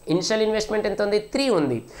 ఇనిషియల్ ఇన్వెస్ట్మెంట్ ఎంత ఉంది, 3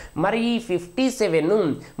 ఉంది. మరి ఈ 57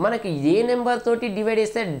 మనకి ఏ నెంబర్ తోటి డివైడ్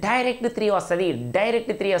చేస్తే డైరెక్ట్ 3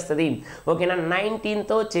 వస్తుంది. ఓకేనా?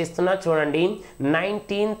 19తో చేస్తున్నా చూడండి.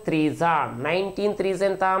 19 3s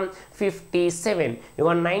ఎంత, 57. ఇక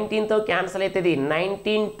 19తో క్యాన్సిల్ అవుతుంది.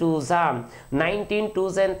 19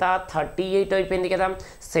 2s ఎంత, 38 అయిపోయింది కదా,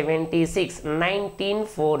 76. 19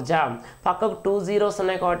 4s పక్కకు 2 zeros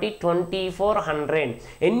ఉన్నాయి కాబట్టి 2400.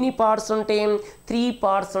 ఎన్ని పార్ట్స్ ఉంటే, 3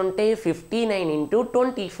 పార్ట్స్ ఉంటే 59 ఇంటూ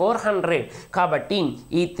 2400. కాబట్టి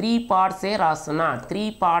ఈ 3 పార్ట్సే రాస్తున్నా. 3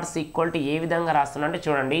 పార్ట్స్ ఈక్వల్ టు ఏ విధంగా రాస్తున్నా అంటే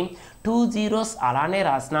చూడండి, 2 zeros అలానే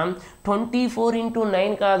రాసినాం. 24 ఇంటూ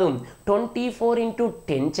 9 కాదు, 24 ఇంటూ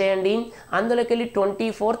 10 చేయండి. అందులోకి వెళ్ళి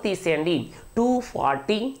 24 తీసేయండి.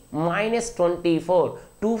 240 - 24.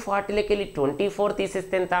 240లోకి వెళ్ళి 24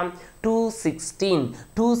 తీసేస్తే ఎంత,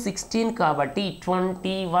 216 కాబట్టి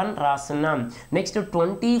 21 రాస్తున్నాం. నెక్స్ట్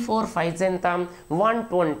 24 5 ఎంత,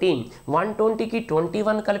 120. 120కి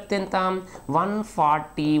 21 కలిపితే ఎంత,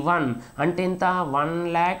 141. అంటే ఎంత,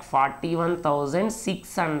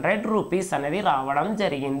 1,41,600 రూపీస్ అనేది రావడం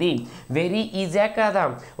జరిగింది. వెరీ ఈజీయా కాదా?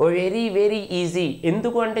 Very easy.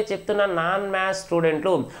 ఎందుకు అంటే చెప్తున్న నాన్ మ్యాథ్స్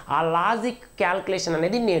స్టూడెంట్లు ఆ లాజిక్ క్యాల్కులేషన్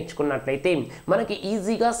అనేది నేర్చుకున్నట్లయితే మనకి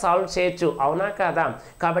ఈజీగా సాల్వ్ చేయొచ్చు. అవునా కాదా?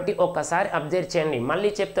 కాబట్టి ఒక్కసారి అబ్జర్వ్ చేయండి. మళ్ళీ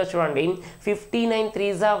చెప్తా చూడండి. 59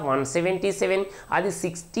 3s 177. అది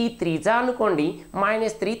 63s అనుకోండి,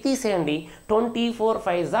 -3 తీసేయండి. 24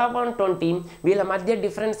 5s 120. వీళ్ళ మధ్య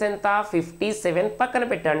డిఫరెన్స్ ఎంత, 57 పక్కన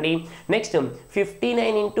పెట్టండి. Next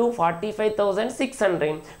 59 into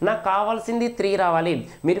 45,600. నాకు కావాల్సింది 3 రావాలి.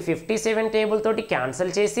 మీరు 57 టేబుల్ తోటి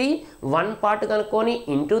క్యాన్సిల్ చేసి 1 పార్ట్ కనుక్కొని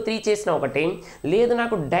ఇంటూ 3 చేసిన ఒకటే. లేదు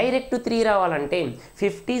నాకు డైరెక్ట్ 3 రావాలంటే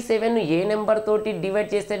 57 ఏ నెంబర్ తోటి డివైడ్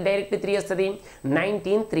చేస్తే డైరెక్ట్ 3 వస్తుంది,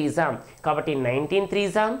 19 3s. కాబట్టి 19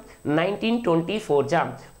 3s 19 24s.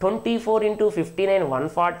 24 ఇంటూ 59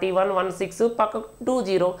 141 16 పక్కకు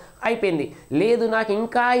 20 అయిపోయింది. లేదు నాకు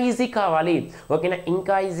ఇంకా ఈజీ కావాలి. ఓకేనా?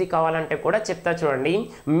 ఇంకా ఈజీ కావాలంటే కూడా చెప్తా చూడండి.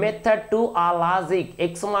 మెథడ్ 2 ఆ లాజిక్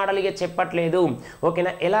ఎక్స్ మోడల్గా చెప్పట్లేదు.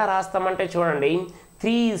 ఓకేనా? ఎలా రాస్తామంటే చూడండి,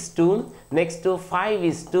 3:, నెక్స్ట్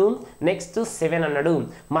 5:, నెక్స్ట్ 7 అన్నాడు.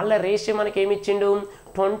 మళ్ళీ రేషియో మనకి ఏమి ఇచ్చిండు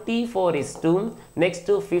 24:,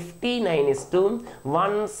 నెక్స్ట్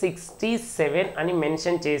 59:167 అని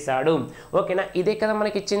మెన్షన్ చేశాడు. ఓకేనా, ఇదే కదా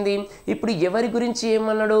మనకి ఇచ్చింది. ఇప్పుడు ఎవరి గురించి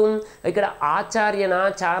ఏమన్నాడు ఇక్కడ, ఆచార్యనా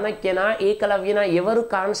చాణక్యనా ఏకలవ్యనా, ఎవరు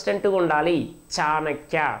కాన్స్టెంట్గా ఉండాలి,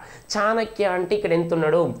 చాణక్య అంటే ఇక్కడ ఎంత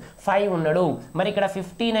ఉన్నాడు 5 ఉన్నాడు, మరి ఇక్కడ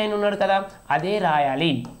 59 ఉన్నాడు కదా, అదే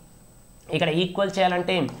రాయాలి. ఇక్కడ ఈక్వల్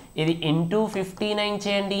చేయాలంటే ఇది ఇంటూ 59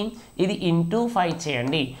 చేయండి, ఇది ఇంటూ 5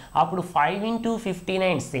 చేయండి. అప్పుడు 5 ×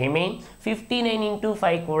 59 సేమే, 59 ×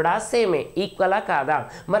 5 కూడా సేమే. ఈక్వలా కాదా?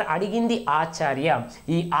 మరి అడిగింది ఆచార్య,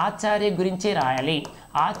 ఈ ఆచార్య గురించి రాయాలి.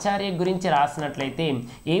 ఆచార్య గురించి రాసినట్లయితే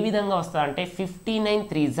ఏ విధంగా వస్తుందంటే 59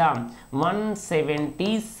 3s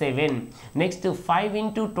 177, నెక్స్ట్ 5 ×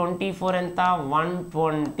 24 ఎంత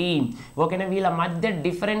 120. ఓకేనా, వీళ్ళ మధ్య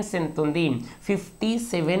డిఫరెన్స్ ఎంత ఉంది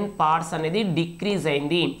 57 పార్ట్స్ అనేది డిక్రీజ్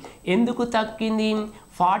అయింది. ఎందుకు తగ్గింది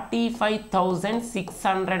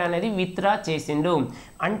 45,600 అనేది విత్డ్రా చేసిండు.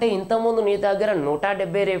 అంటే ఇంతకుముందు నీ దగ్గర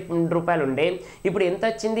 170 రూపాయలు ఉండే, ఇప్పుడు ఎంత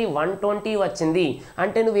వచ్చింది 120 వచ్చింది.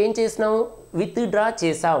 అంటే నువ్వేం చేసినావు విత్డ్రా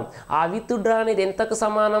చేసావు. ఆ విత్డ్రా అనేది ఎంతకు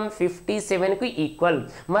సమానం 57కు ఈక్వల్.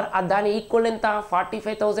 మరి దాని ఈక్వల్ ఎంత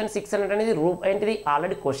 45,600 అనేది ఏంటిది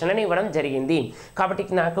ఆల్రెడీ క్వశ్చన్ అని ఇవ్వడం జరిగింది. కాబట్టి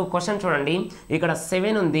నాకు క్వశ్చన్ చూడండి, ఇక్కడ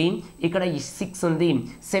 7 ఉంది, ఇక్కడ 6 ఉంది.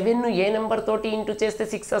 7ను ఏ నెంబర్ తోటి ఇంటూ చేస్తే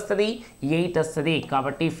 6 వస్తుంది 8 వస్తుంది.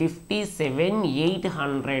 కాబట్టి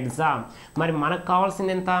 57,800. మరి మనకు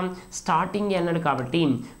కావాల్సింది ఎంత స్టార్టింగ్ అన్నాడు కాబట్టి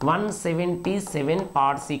 177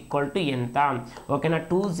 పార్ట్స్ ఈక్వల్ టు ఎంత. ఓకేనా,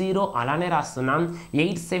 20 అలానే రాస్తున్నాం.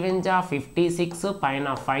 8 7 జా 56 పైన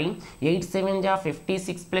 5, 8 7 జా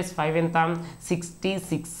 56 ప్లస్ 5 ఎంత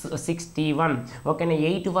 61. ఓకేనా,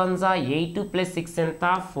 8 1 జా 8 ప్లస్ 6 ఎంత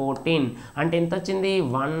 14. అంటే ఎంత వచ్చింది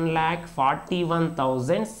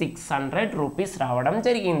 1,41,600 రూపీస్ రావడం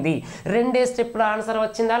జరిగింది. రెండే స్టెప్లో ఆన్సర్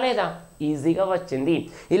వచ్చిందా లేదా? ఈజీగా వచ్చింది.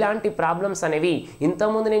 ఇలాంటి ప్రాబ్లమ్స్ అనేవి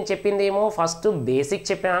ఇంతకుముందు నేను చెప్పిందేమో ఫస్ట్ బేసిక్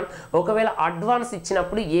చెప్పాను, ఒకవేళ అడ్వాన్స్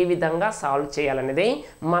ఇచ్చినప్పుడు ఏ విధంగా సాల్వ్ చేయాలనేదే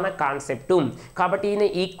మన కాన్సెప్ట్. కాబట్టి ఈయన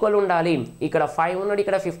ఈక్వల్ ఉండాలి. ఇక్కడ 5 ఉన్నాడు,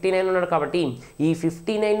 ఇక్కడ 59 ఉన్నాడు. కాబట్టి ఈ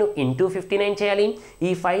 59ను ఇంటూ 59 చేయాలి, ఈ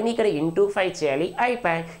 5ని ఇక్కడ ఇంటూ 5 చేయాలి,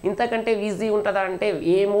 అయిపోయి. ఇంతకంటే ఈజీ ఉంటుందా అంటే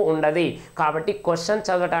ఏమో ఉండదు. కాబట్టి క్వశ్చన్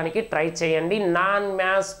చదవడానికి ట్రై చేయండి. నాన్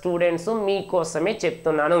మ్యాథ్స్ స్టూడెంట్స్ మీకోసమే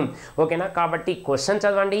చెప్తున్నాను. ఓకేనా, కాబట్టి క్వశ్చన్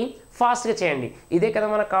చదవండి, ఫాస్ట్గా చేయండి. ఇదే కదా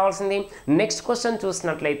మనకు కావాల్సింది. నెక్స్ట్ క్వశ్చన్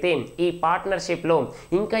చూసినట్లయితే ఈ పార్ట్నర్షిప్లో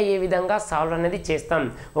ఇంకా ఏ విధంగా సాల్వ్ అనేది చేస్తాం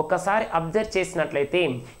ఒక్కసారి అబ్జర్వ్ చేసినట్లయితే,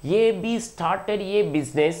 AB started a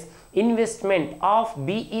business, investment of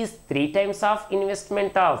B is 3 times of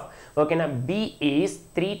investment of. ఓకేనా, B is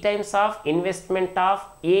 3 times of investment of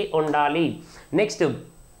ఏ ఉండాలి. Next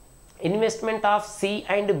investment of C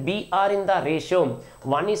and B are in the ratio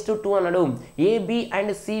 1:2 అన్నాడు. A B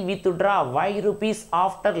and C withdraw ₹Y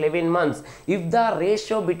after 11 months if the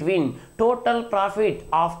ratio between total profit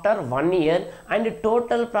after 1 year and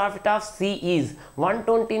total profit of C is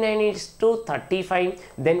 129:35,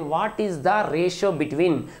 then what is the ratio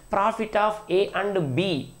between profit of A and B?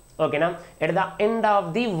 ఓకేనా, at the end of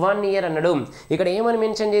the 1 year అన్నాడు. ఇక్కడ ఏమని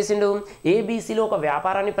mention చేసిండు, ఏబిసిలో ఒక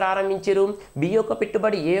వ్యాపారాన్ని ప్రారంభించారు. B యొక్క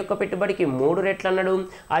పెట్టుబడి ఏ యొక్క పెట్టుబడికి 3 రెట్లు అన్నాడు.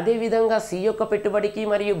 అదేవిధంగా సి యొక్క పెట్టుబడికి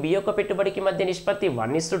మరియు బి యొక్క పెట్టుబడికి మధ్య నిష్పత్తి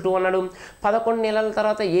 1:2 అన్నాడు. 11 నెలల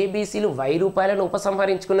తర్వాత ఏబిసిలు ₹1000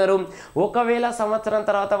 ఉపసంహరించుకున్నారు. ఒకవేళ సంవత్సరం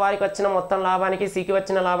తర్వాత వారికి వచ్చిన మొత్తం లాభానికి సికి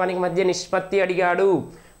వచ్చిన లాభానికి మధ్య నిష్పత్తి అడిగాడు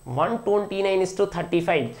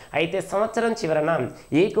 129:35. అయితే సంవత్సరం చివరన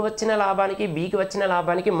ఏకి వచ్చిన లాభానికి బికి వచ్చిన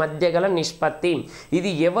లాభానికి మధ్య గల నిష్పత్తి.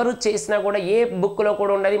 ఇది ఎవరు చేసినా కూడా ఏ బుక్లో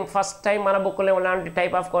కూడా ఉండదు. ఫస్ట్ టైం మన బుక్లో ఇలాంటి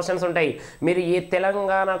టైప్ ఆఫ్ క్వశ్చన్స్ ఉంటాయి. మీరు ఏ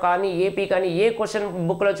తెలంగాణ కానీ ఏపీ కానీ ఏ క్వశ్చన్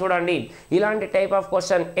బుక్లో చూడండి, ఇలాంటి టైప్ ఆఫ్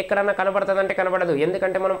క్వశ్చన్ ఎక్కడన్నా కనబడుతుంది అంటే కనబడదు.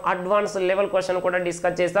 ఎందుకంటే మనం అడ్వాన్స్ లెవెల్ క్వశ్చన్ కూడా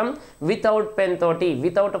డిస్కస్ చేస్తాం వితౌట్ పెన్ తోటి,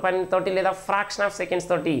 వితౌట్ పెన్ తోటి లేదా ఫ్రాక్షన్ ఆఫ్ సెకండ్స్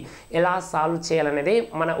తోటి ఎలా సాల్వ్ చేయాలనేది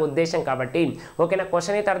మన ఉద్దేశం. కాబట్టి ఓకేనా,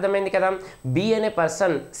 క్వశ్చన్ అయితే అర్థమైంది కదా. బి అనే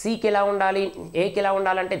పర్సన్ సికి ఎలా ఉండాలి, ఏకి ఎలా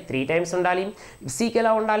ఉండాలంటే 3 times ఉండాలి, సికి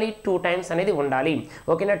ఎలా ఉండాలి 2 times అనేది ఉండాలి.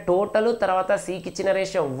 ఓకేనా, టోటల్ తర్వాత సికి ఇచ్చిన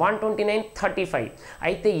రేషియో 129:35.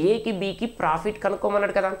 అయితే ఏకి బికి ప్రాఫిట్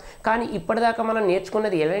కనుక్కోమన్నాడు కదా. కానీ ఇప్పటిదాకా మనం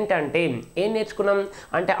నేర్చుకున్నది ఏంటంటే ఏం నేర్చుకున్నాం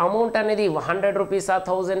అంటే అమౌంట్ అనేది ₹100,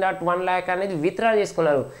 1000, 1 lakh అనేది విత్డ్రా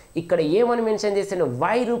చేసుకున్నారు. ఇక్కడ ఏమని మెన్షన్ చేసిండు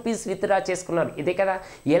 ₹Y విత్డ్రా చేసుకున్నారు. ఇదే కదా,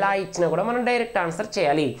 ఎలా ఇచ్చినా కూడా మనం డైరెక్ట్ ఆన్సర్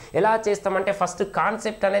చేయాలి. ఎలా చేస్తామంటే ఫస్ట్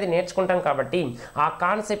కాన్సెప్ట్ అనేది నేర్చుకుంటాం కాబట్టి ఆ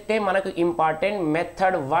కాన్సెప్టే మనకు ఇంపార్టెంట్.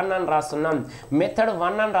 మెథడ్ 1 అని రాస్తున్నాం. మెథడ్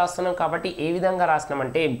 1 అని రాస్తున్నాం కాబట్టి ఏ విధంగా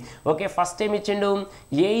రాస్తున్నామంటే ఓకే, ఫస్ట్ ఏమి ఇచ్చిండు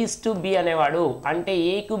A:B అనేవాడు. అంటే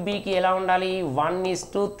ఏకు బికి ఎలా ఉండాలి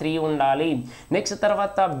 1:3 ఉండాలి. నెక్స్ట్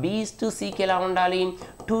తర్వాత B:Cకి ఎలా ఉండాలి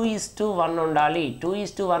 2:1 ఉండాలి,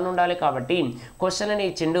 2:1 ఉండాలి. కాబట్టి క్వశ్చన్ అని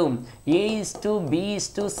ఇచ్చిండు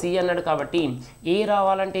A:B:C అన్నాడు. కాబట్టి ఏ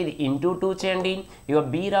రావాలంటే ఇది ఇంటూ 2 చేయండి, ఇక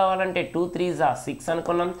బి రావాలంటే 2 3 6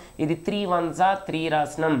 అనుకున్నాం, ఇది 3 1 3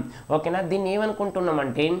 రాసినాం. ఓకేనా, దీన్ని ఏమనుకుంటున్నాం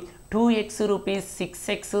అంటే 2x రూపీస్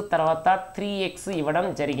 6x తర్వాత 3x ఇవ్వడం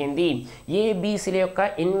జరిగింది. ఏబిసిల యొక్క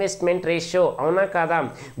ఇన్వెస్ట్మెంట్ రేషియో అవునా కాదా?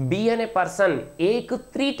 బి అనే పర్సన్ ఏకు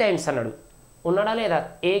 3 టైమ్స్ అన్నాడు, ఉన్నాడా లేదా?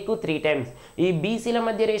 ఏకు 3 టైమ్స్. ఈ బీసీల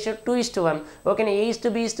మధ్య రేషియో 2:1. ఓకేనా,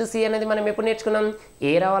 A:B:C అనేది మనం ఎప్పుడు నేర్చుకున్నాం?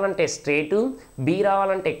 ఏ రావాలంటే స్ట్రేటు, బి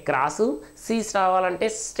రావాలంటే క్రాసు, సి రావాలంటే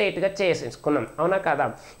స్ట్రేట్గా చేసుకున్నాం, అవునా కాదా?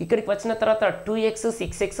 ఇక్కడికి వచ్చిన తర్వాత 2x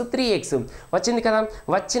 6x 3x వచ్చింది కదా.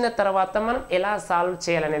 వచ్చిన తర్వాత మనం ఎలా సాల్వ్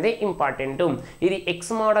చేయాలనేది ఇంపార్టెంట్. ఇది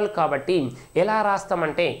ఎక్స్ మోడల్ కాబట్టి ఎలా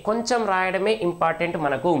రాస్తామంటే కొంచెం రాయడమే ఇంపార్టెంట్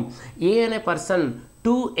మనకు. ఏ అనే పర్సన్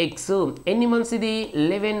 2x ఎన్ని మంత్స్? ఇది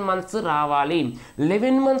 11 మంత్స్ రావాలి.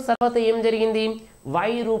 11 మంత్స్ తర్వాత ఏం జరిగింది?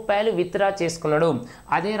 1000 రూపాయలు విత్డ్రా చేసుకున్నాడు.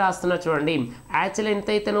 అదే రాస్తున్నా చూడండి. యాక్చువల్ ఎంత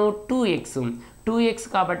అయితేనో 2x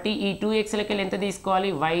కాబట్టి ఈ 2xలకి వెళ్ళి ఎంత తీసుకోవాలి?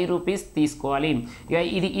 1000 రూపీస్ తీసుకోవాలి. ఇక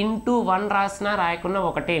ఇది ఇంటూ 1 రాసినా రాయకుండా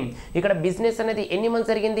ఒకటే. ఇక్కడ బిజినెస్ అనేది ఎన్ని మంత్స్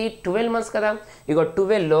జరిగింది? 12 మంత్స్ కదా. ఇక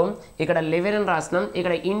 12లో ఇక్కడ 11 అని రాసినాం,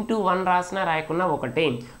 ఇక్కడ ఇంటూ 1 రాసినా రాయకుండా ఒకటే.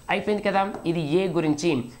 అయిపోయింది కదా. ఇది ఏ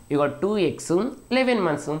గురించి. ఇక 2x 11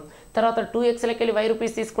 మంత్స్ తర్వాత 2xలకి వెళ్ళి 1000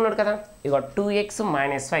 రూపీస్ తీసుకున్నాడు కదా. ఇక 2x -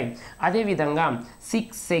 5. అదేవిధంగా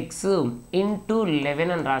 6x ఇంటూ 11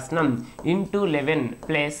 అని రాసినాం, ఇంటూ 11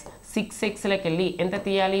 ప్లస్ 6xలకి వెళ్ళి ఎంత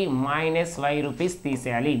తీయాలి? -5 రూపీస్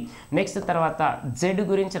తీసేయాలి. నెక్స్ట్ తర్వాత z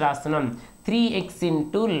గురించి రాస్తున్నాం. 3x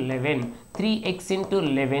into 11, 3x into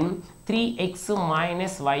 11, 3x - y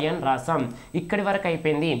అని రాసాం. ఇక్కడి వరకు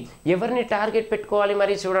అయిపోయింది. ఎవరిని టార్గెట్ పెట్టుకోవాలి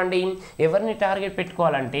మరి? చూడండి, ఎవరిని టార్గెట్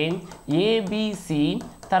పెట్టుకోవాలంటే ఏబిసి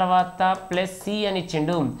తర్వాత ప్లస్ సి అని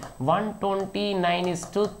ఇచ్చిండు.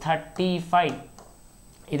 129:35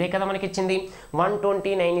 ఇదే కదా మనకి ఇచ్చింది.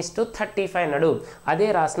 129:35 అన్నాడు. అదే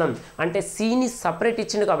రాసినాం. అంటే సిని సపరేట్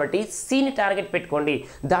ఇచ్చిండు కాబట్టి సిని టార్గెట్ పెట్టుకోండి.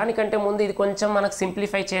 దానికంటే ముందు ఇది కొంచెం మనకు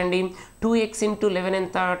సింప్లిఫై చేయండి. 2x ఇంటూ 11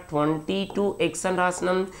 ఎంత? 22x అని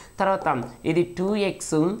రాసినాం. తర్వాత ఇది 2x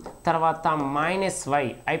తర్వాత -y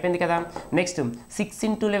అయిపోయింది కదా. నెక్స్ట్ 6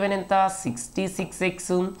 ఇంటూ 11 ఎంత? 66x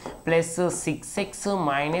plus 6x -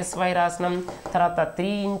 y రాసినాం. తర్వాత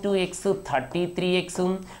 3 into x 33x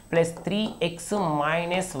plus 3x -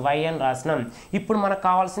 y అని రాసినాం. ఇప్పుడు మనకు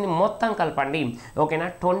కావాల్సింది మొత్తం కలపండి. ఓకేనా,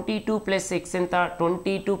 22 ప్లస్ x ఎంత?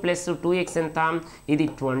 22 ప్లస్ 2x ఎంత? ఇది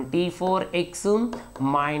 24x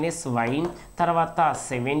 - y. తర్వాత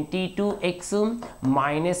 72x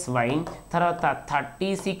 - y. తర్వాత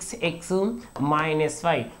 36x -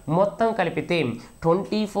 y. మొత్తం కలిపితే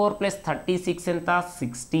 24 ప్లస్ 36 ఎంత?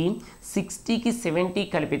 60. 60కి 70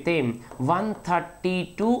 కలిపితే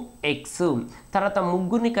 132x. తర్వాత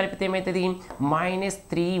ముగ్గురిని కలిపితే ఏమవుతుంది?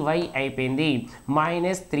 -3y అయిపోయింది.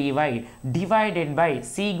 -3y డివైడెడ్ బై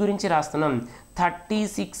సి గురించి రాస్తున్నాం.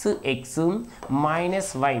 36x - y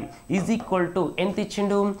is equal to ఎంత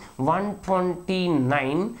ఇచ్చిండు?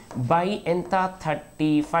 129 బై ఎంత?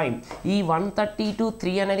 35. ఈ 132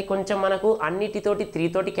 3 అనేది కొంచెం మనకు అన్నిటితోటి 3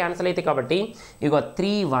 తోటి క్యాన్సిల్ అయితే కాబట్టి ఇగో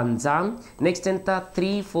 3 1 నెక్స్ట్ ఎంత?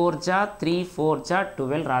 3 4 3 4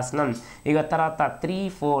 12 రాసినాం. ఇక తర్వాత 3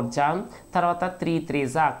 4 తర్వాత 3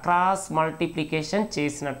 3 క్రాస్ మల్టిప్లికేషన్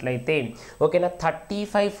చేసినట్లయితే ఓకేనా.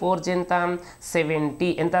 35 4 ఎంత? 70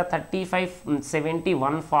 ఎంత? 35 70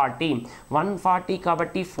 140 140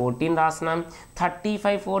 కాబట్టి 14 రాసినాం.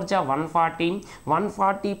 35 4 140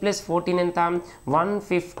 140 ప్లస్ 14 ఎంత?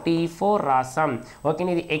 154 రాసాం. ఓకే,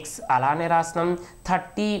 ఇది ఎక్స్ అలానే రాసినాం.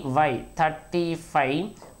 30y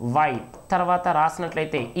 35y తర్వాత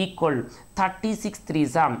రాసినట్లయితే ఈక్వల్ 36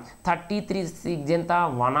 3 33 6 ఎంత?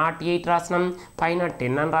 108 రాసినాం. పైన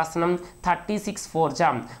 10 అని రాసినాం. 36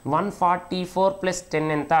 4 144 ప్లస్ 10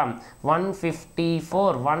 ఎంత?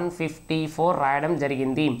 154 రాయడం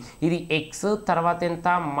జరిగింది. ఇది ఎక్స్ తర్వాత ఎంత?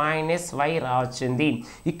 -y రావచ్చింది.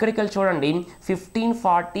 ఇక్కడికి వెళ్ళి చూడండి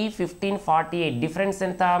 1540 1548 డిఫరెన్స్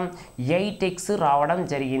ఎంత? 8x రావడం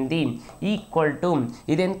జరిగింది. ఈక్వల్ టు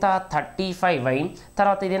ఇదెంత? 35y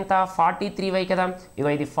తర్వాత ఇదెంత? 43y కదా. ఇగో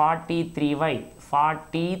ఇది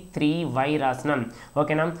 43y రాసినాం.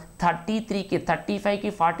 ఓకేనా. 33కి 35కి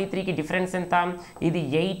 43కి డిఫరెన్స్ ఎంత? ఇది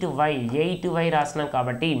 8y రాసినాం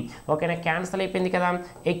కాబట్టి ఓకేనా, క్యాన్సిల్ అయిపోయింది కదా.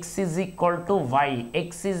 X is equal to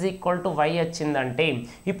why వచ్చిందంటే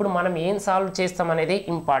ఇప్పుడు మనం ఏం సాల్వ్ చేస్తాం అనేది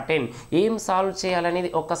ఇంపార్టెంట్. ఏం సాల్వ్ చేయాలనేది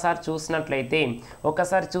ఒక్కసారి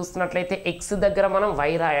చూసినట్లయితే ఎక్స్ దగ్గర మనం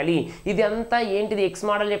వై రాయాలి. ఇది అంతా ఏంటిది? ఎక్స్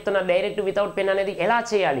మోడల్ చెప్తున్నా, డైరెక్ట్ వితౌట్ పెన్ అనేది ఎలా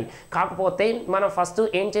చేయాలి. కాకపోతే మనం ఫస్ట్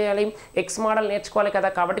ఏం చేయాలి? ఎక్స్ మోడల్ నేర్చుకోవాలి కదా,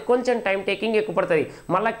 కాబట్టి కొంచెం టైం టేకింగ్ ఎక్కువ పడుతుంది.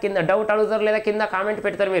 మళ్ళీ కింద డౌట్ అడుగుతారు లేదా కింద కామెంట్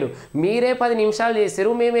పెడతారు, మీరే 10 నిమిషాలు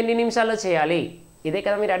చేసారు, మేము ఎన్ని నిమిషాల్లో చేయాలి, ఇదే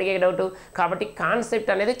కదా మీరు అడిగే డౌట్. కాబట్టి కాన్సెప్ట్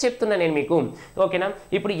అనేది చెప్తున్నా నేను మీకు, ఓకేనా.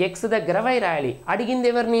 ఇప్పుడు ఎక్స్ దగ్గర వై రాయాలి, అడిగింది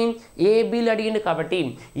ఎవరిని, ఏ బీలు అడిగిండు కాబట్టి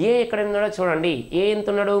ఏ ఎక్కడ ఉన్నాడో చూడండి. ఏ ఎంత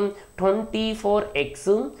ఉన్నాడు, 24x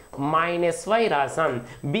మైనస్ వై రాసాం.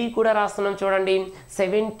 బి కూడా రాస్తున్నాం చూడండి,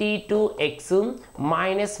 72x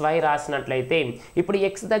మైనస్ వై రాసినట్లయితే ఇప్పుడు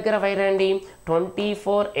ఎక్స్ దగ్గర వై రండి,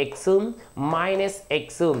 24x మైనస్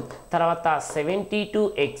ఎక్స్, తర్వాత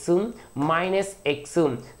 72x మైనస్ ఎక్స్,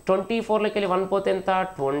 24లోకి వెళ్ళి 1 పోతే ఎంత,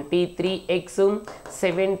 23x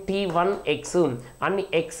 71x, అన్ని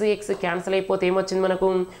ఎక్స్ ఎక్స్ క్యాన్సిల్ అయిపోతే ఏమొచ్చింది మనకు,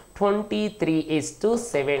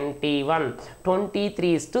 23:71,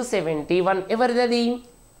 23:71 ఎవరిది అది,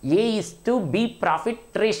 A:B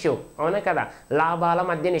ప్రాఫిట్ రేషియో, అవునా కదా, లాభాల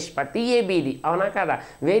మధ్య నిష్పత్తి ఏబిది, అవునా కదా.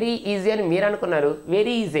 వెరీ ఈజీ అని మీరు అనుకున్నారు,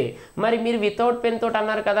 వెరీ ఈజీ. మరి మీరు వితౌట్ పెన్ తోటి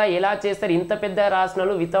అన్నారు కదా, ఎలా చేస్తారు, ఇంత పెద్ద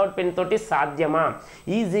రాసినలు వితౌట్ పెన్ తోటి సాధ్యమా,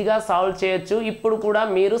 ఈజీగా సాల్వ్ చేయొచ్చు. ఇప్పుడు కూడా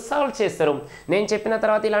మీరు సాల్వ్ చేస్తారు. నేను చెప్పిన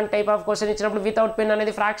తర్వాత ఇలాంటి టైప్ ఆఫ్ క్వశ్చన్ ఇచ్చినప్పుడు వితౌట్ పెన్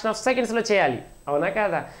అనేది ఫ్రాక్షన్ ఆఫ్ సెకండ్స్లో చేయాలి, అవునా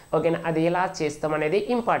కదా, ఓకేనా. అది ఎలా చేస్తాం అనేది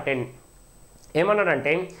ఇంపార్టెంట్.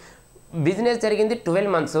 ఏమన్నాడంటే బిజినెస్ జరిగింది 12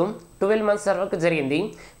 మంత్స్ వరకు జరిగింది,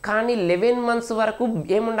 కానీ 11 మంత్స్ వరకు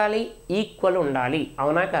ఏముండాలి, ఈక్వల్ ఉండాలి,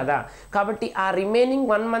 అవునా కదా. కాబట్టి ఆ రిమైనింగ్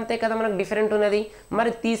 1 మంతే కదా మనకు డిఫరెంట్ ఉన్నది,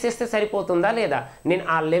 మరి తీసేస్తే సరిపోతుందా లేదా. నేను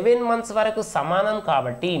ఆ 11 మంత్స్ వరకు సమానం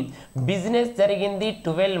కాబట్టి బిజినెస్ జరిగింది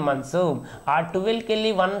 12 మంత్స్, ఆ 12కి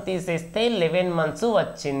వెళ్ళి 1 తీసేస్తే 11 మంత్స్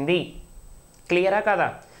వచ్చింది. క్లియరా కదా.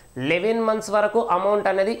 11 మంత్స్ వరకు అమౌంట్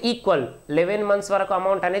అనేది ఈక్వల్, 11 మంత్స్ వరకు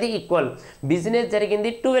అమౌంట్ అనేది ఈక్వల్. బిజినెస్ జరిగింది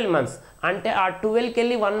 12 మంత్స్, అంటే ఆ 12కి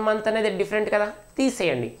వెళ్ళి 1 మంత్ అనేది డిఫరెంట్ కదా,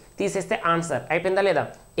 తీసేయండి. తీసేస్తే ఆన్సర్ అయిపోయిందా లేదా.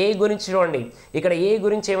 ఏ గురించి చూడండి, ఇక్కడ ఏ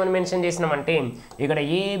గురించి ఏమని మెన్షన్ చేసినామంటే ఇక్కడ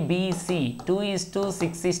ఏబిసి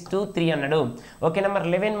 2:6:3 అన్నాడు, ఓకేనా. మరి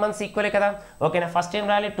 11 మంత్స్ ఈక్వలే కదా, ఓకేనా. ఫస్ట్ ఏం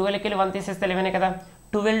రాయాలి, 12కి వెళ్ళి 1 తీసేస్తే 11 కదా,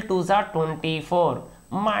 12 2 24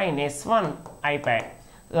 మైనస్ 1 అయిపోయాయి,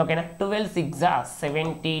 ఓకేనా. 12 6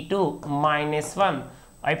 72 మైనస్ 1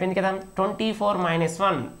 అయిపోయింది కదా. 24 మైనస్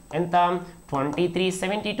 1 ఎంత, 23,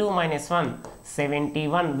 72 మైనస్ 1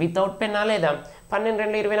 71 వితౌట్ పెన్నా లేదా. 12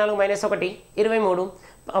 2 24 మైనస్ 1 23,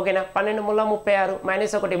 ఓకేనా. 12 3 36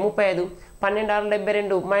 మైనస్ 1 35, 12 6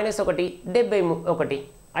 72 మైనస్ 1 71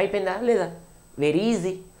 అయిపోయిందా లేదా. వెరీ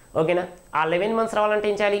ఈజీ, ఓకేనా. ఆ 11 మంత్స్ రావాలంటే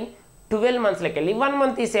ఏం చేయాలి, 12 మంత్స్లోకి వెళ్ళి 1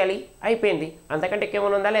 మంత్ తీసేయాలి, అయిపోయింది. అంతకంటే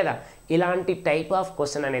ఏమైనా ఉందా లేదా. ఇలాంటి టైప్ ఆఫ్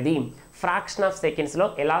క్వశ్చన్ అనేది ఫ్రాక్షన్ ఆఫ్ సెకండ్స్లో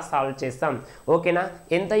ఎలా సాల్వ్ చేస్తాం, ఓకేనా.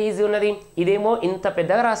 ఎంత ఈజీ ఉన్నది, ఇదేమో ఇంత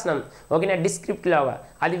పెద్దగా రాసినాం, ఓకేనా, డిస్క్రిప్ట్ లాగా,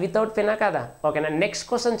 అది వితౌట్ పెన్నా కదా, ఓకేనా. నెక్స్ట్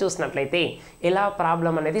క్వశ్చన్ చూసినట్లయితే ఎలా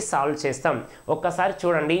ప్రాబ్లం అనేది సాల్వ్ చేస్తాం ఒక్కసారి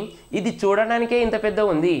చూడండి. ఇది చూడడానికే ఇంత పెద్ద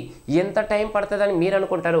ఉంది, ఎంత టైం పడుతుందని మీరు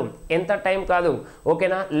అనుకుంటారు, ఎంత టైం కాదు,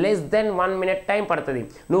 ఓకేనా. లెస్ దెన్ 1 minute టైం పడుతుంది.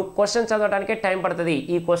 నువ్వు క్వశ్చన్ చదవడానికే టైం పడుతుంది.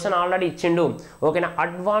 ఈ క్వశ్చన్ ఆల్రెడీ ఇచ్చిండు, ఓకేనా.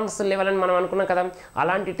 అడ్వాన్స్ లెవెల్ అని మనం అనుకున్నాం కదా,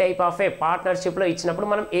 అలాంటి టైప్ ఆఫ్ పార్ట్నర్షిప్లో ఇచ్చినప్పుడు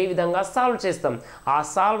మనం ఏ విధంగా సాల్వ్ చేస్తాం, ఆ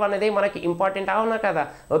సాల్వ్ అనేది మనకి ఇంపార్టెంట్, అవునా కదా,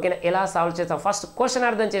 ఓకేనా. ఎలా సాల్వ్ చేస్తాం, ఫస్ట్ క్వశ్చన్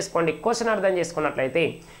అర్థం చేసుకోండి. క్వశ్చన్ అర్థం చేసుకున్నట్లయితే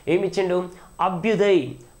ఏమి ఇచ్చిండు, Abhyuday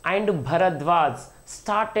and Bharadwaj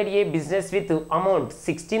started a business with amount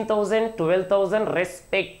 16,000 12,000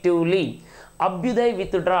 respectively. Abhyuday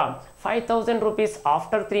withdraw 5,000 rupees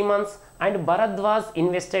after 3 months and Bharadwaj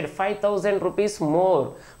invested 5,000 rupees more.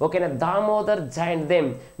 Okay, now Damodar joined them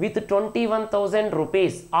with 21,000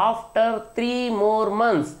 rupees after 3 more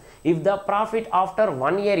months. If the profit after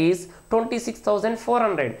 1 year is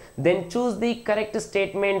 26,400, then choose the correct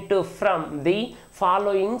statement from the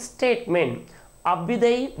following statement.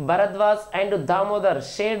 Abhyuday, Bharadwaj and Damodar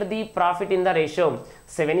shared the profit in the ratio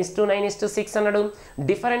 7:9:6 అన్నాడు.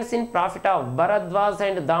 Difference in profit of Bharadwaj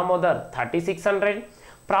and Damodar 3,600.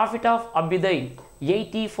 Profit of Abhyuday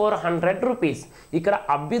 8,400 rupees. ఇక్కడ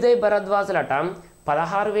అభ్యుదయ్ భరద్వాజులట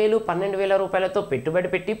 16,000 12,000 రూపాయలతో పెట్టుబడి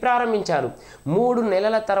పెట్టి ప్రారంభించారు. 3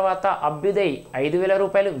 నెలల తర్వాత అభ్యుదయ్ 5,000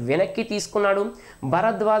 రూపాయలు వెనక్కి తీసుకున్నాడు,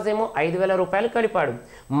 భరద్వాజ్ ఏమో 5,000 రూపాయలు కలిపాడు.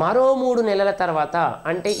 మరో 3 నెలల తర్వాత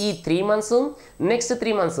అంటే ఈ 3 మంత్స్ నెక్స్ట్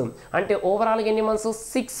 3 మంత్స్ అంటే ఓవరాల్గా ఎన్ని మంత్స్,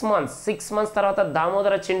 6 మంత్స్. 6 మంత్స్ తర్వాత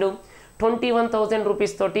దామోదర్ వచ్చిండు, 21,000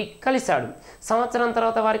 రూపీస్ తోటి కలిశాడు. సంవత్సరం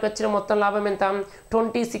తర్వాత వారికి వచ్చిన మొత్తం లాభం ఎంత,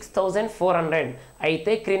 26,400.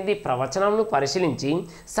 అయితే క్రింది ప్రవచనంను పరిశీలించి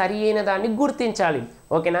సరి అయిన దాన్ని గుర్తించాలి.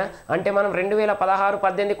 ఓకేనా, అంటే మనం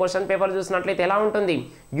 2016-18 క్వశ్చన్ పేపర్ చూసినట్లయితే ఎలా ఉంటుంది,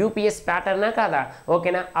 యూపీఎస్ ప్యాటర్నా కాదా?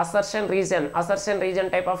 ఓకేనా, assertion reason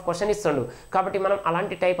type of question ఇస్తుండు. కాబట్టి మనం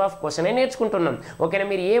అలాంటి టైప్ ఆఫ్ క్వశ్చనే నేర్చుకుంటున్నాం. ఓకేనా,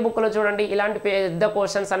 మీరు ఏ బుక్లో చూడండి ఇలాంటి పెద్ద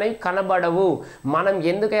క్వశ్చన్స్ అనేవి కనబడవు. మనం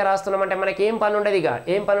ఎందుకే రాస్తున్నాం అంటే మనకి ఏం పని ఉండదు,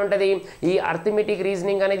 ఏం పని ఉంటుంది, ఈ అర్థమెటిక్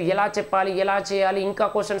రీజనింగ్ అనేది ఎలా చెప్పాలి, ఎలా చేయాలి, ఇంకా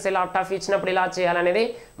క్వశ్చన్స్ ఎలా టఫ్ ఇచ్చినప్పుడు ఎలా చేయాలి అనేది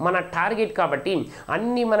మన టార్గెట్. కాబట్టి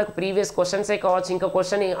అన్ని మనకు ప్రీవియస్ క్వశ్చన్సే కావచ్చు, ఇంకా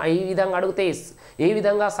క్వశ్చన్ ఈ విధంగా అడిగితే ఏ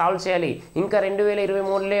విధంగా సాల్వ్ చేయాలి, ఇంకా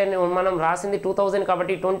 2023లో మనం రాసింది 2000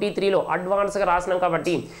 కాబట్టి 23లో అడ్వాన్స్గా రాసినాం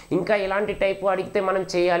కాబట్టి ఇంకా ఎలాంటి టైపు అడిగితే మనం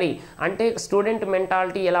చేయాలి అంటే స్టూడెంట్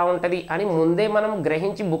మెంటాలిటీ ఎలా ఉంటుంది అని ముందే మనం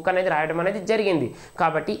గ్రహించి బుక్ అనేది రాయడం అనేది జరిగింది.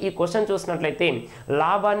 కాబట్టి ఈ క్వశ్చన్ చూసినట్లయితే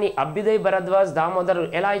లాభాన్ని అభ్యుదయ్, భరద్వాజ్, దామోదర్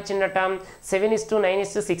ఎలా ఇచ్చిండట,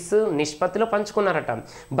 7:9:6 నిష్పత్తిలో పంచుకున్నారట.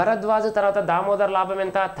 భరద్వాజ్ తర్వాత దామోదర్ లాభం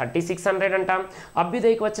ఎంత, 3600 అంట.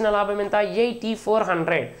 అభ్యుదయ్కి వచ్చిన లాభం ఎంత,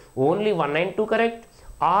 8400. Only 1 and 2 correct,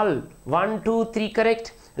 all 1, 2, 3 correct,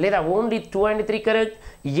 లేదా only 2 and 3 correct,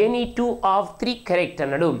 any 2 of 3 correct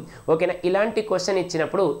అన్నాడు. ఓకేనా, ఇలాంటి క్వశ్చన్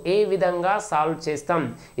ఇచ్చినప్పుడు ఏ విధంగా సాల్వ్ చేస్తాం,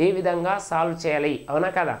 ఏ విధంగా సాల్వ్ చేయాలి,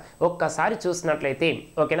 అవునా కదా? ఒక్కసారి చూసినట్లయితే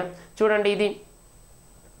ఓకేనా, చూడండి ఇది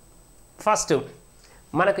ఫస్ట్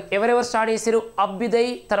మనకు ఎవరెవరు స్టార్ట్ చేశారు, అభ్యుదయ్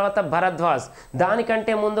తర్వాత భరద్వాజ్.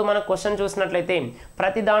 దానికంటే ముందు మన క్వశ్చన్ చూసినట్లయితే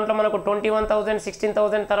ప్రతి దాంట్లో మనకు 21,000,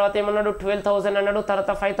 16,000, తర్వాత ఏమన్నాడు 12,000 అన్నాడు,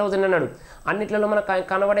 తర్వాత 5,000 అన్నాడు. అన్నిట్లలో మనకు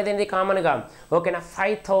కనబడేది ఏంటి కామన్గా, ఓకేనా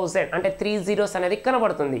 5,000 అంటే 3 zeros అనేది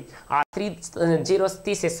కనబడుతుంది. ఆ 3 zeros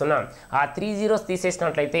తీసేస్తున్నాం. ఆ 3 zeros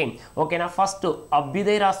తీసేసినట్లయితే ఓకేనా, ఫస్ట్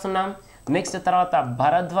అభ్యుదయ్ రాస్తున్నాం, నెక్స్ట్ తర్వాత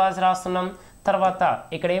భరద్వాజ్ రాస్తున్నాం, తర్వాత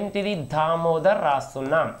ఇక్కడ ఏమిటిది దామోదర్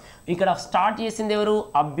రాస్తున్నాం. ఇక్కడ స్టార్ట్ చేసింది ఎవరు,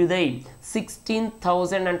 అభ్యుదయ్.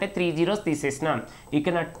 16,000 అంటే 3 zeros తీసేసినాం,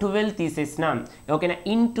 ఇక్కడ 12 తీసేసినాం. ఓకేనా,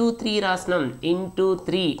 ఇంటూ 3 రాసినాం, ఇంటూ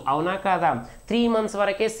 3, అవునా కాదా? 3 months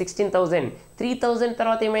వరకే 16,000. 3,000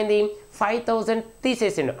 తర్వాత ఏమైంది, 5,000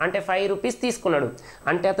 తీసేసిండు, అంటే 5 రూపీస్ తీసుకున్నాడు.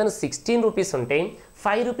 అంటే అతను 16 రూపీస్ ఉంటే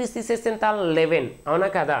 5 రూపీస్ తీసేస్తే ఎంత, 11, అవునా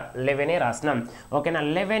కదా? 11 రాసినాం. ఓకేనా,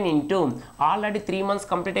 11 ఇంటూ ఆల్రెడీ 3 months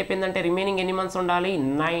కంప్లీట్ అయిపోయిందంటే రిమైనింగ్ ఎన్ని మంత్స్ ఉండాలి,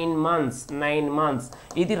 9 months.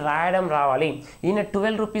 ఇది రాయడం రావాలి. ఈయన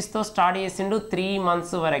 12 రూపీస్తో స్టార్ట్ చేసిండు 3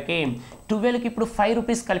 months వరకే. 12కి ఇప్పుడు 5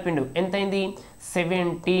 రూపీస్ కలిపిండు, ఎంతైంది,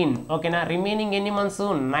 17. ఓకేనా, రిమైనింగ్ ఎన్ని మంత్స్,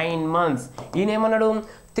 9 months. ఈయన ఏమన్నాడు,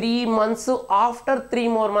 3 months ఆఫ్టర్ 3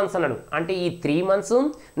 more months అన్నాడు. అంటే ఈ 3 months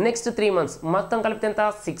నెక్స్ట్ 3 months మొత్తం కలిపితే ఎంత,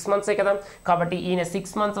 6 months కదా? కాబట్టి ఈయన 6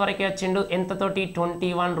 months వరకే వచ్చిండు, ఎంతతోటి,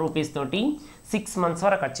 21 రూపీస్ తోటి 6 months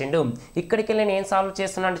వరకు వచ్చిండు. ఇక్కడికి వెళ్ళి నేను ఏం సాల్వ్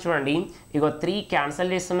చేస్తున్నాను చూడండి, ఇగో 3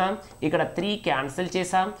 క్యాన్సిల్ చేస్తున్నాం, ఇక్కడ 3 క్యాన్సిల్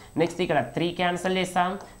చేసాం, నెక్స్ట్ ఇక్కడ 3 క్యాన్సిల్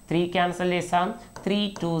చేసాం, 3 క్యాన్సిల్ చేసాం, 3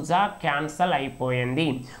 2s క్యాన్సిల్ అయిపోయింది.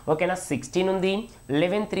 ఓకేనా, 16 ఉంది,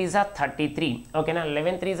 11 3s 33. ఓకేనా,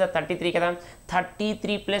 11 3s 33 కదా,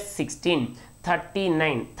 33 + 16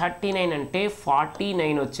 39 అంటే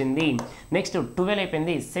 49 వచ్చింది. నెక్స్ట్ 12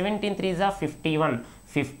 అయిపోయింది, 17 3s 51,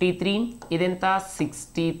 53, ఇదెంత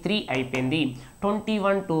 63 అయిపోయింది.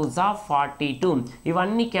 21 2s 42.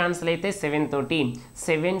 ఇవన్నీ క్యాన్సిల్ అయితే 7 తోటి,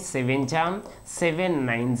 7 7s 7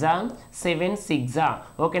 9s 7 6s.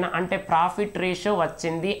 ఓకేనా, అంటే ప్రాఫిట్ రేషియో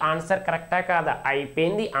వచ్చింది. ఆన్సర్ కరెక్టా కాదా,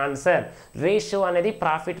 అయిపోయింది ఆన్సర్. రేషియో అనేది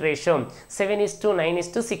ప్రాఫిట్ రేషియో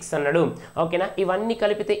 7:9:6 అన్నాడు. ఓకేనా, ఇవన్నీ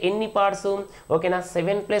కలిపితే ఎన్ని పార్ట్స్, ఓకేనా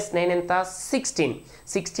 7 + 9 ఎంత, 16.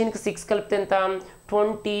 16కి 6 కలిపితే ఎంత,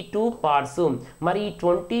 22 parts. మరి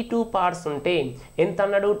 22 parts ఉంటే ఎంత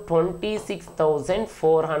అన్నాడు,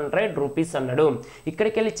 26,400 రూపీస్ అన్నాడు.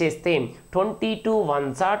 ఇక్కడికి వెళ్ళి చేస్తే 22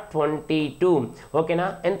 1s 22. ఓకేనా,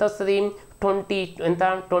 ఎంత వస్తుంది,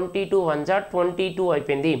 22 1s 22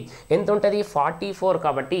 అయిపోయింది. ఎంత ఉంటుంది, 44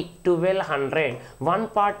 కాబట్టి 1200. 1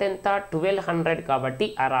 part ఎంత, 1200 కాబట్టి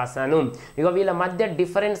రాసాను. ఇక వీళ్ళ మధ్య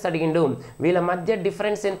డిఫరెన్స్ అడిగిండు, వీళ్ళ మధ్య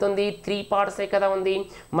డిఫరెన్స్ ఎంత ఉంది, 3 parts కదా ఉంది.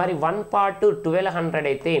 మరి 1 part 1200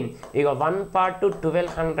 అయితే, ఇక 1 part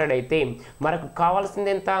 1200 అయితే మనకు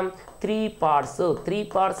కావాల్సింది ఎంత, 3 parts. 3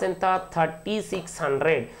 parts ఎంత,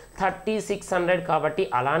 3600 కాబట్టి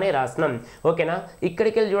అలానే రాసినాం. ఓకేనా,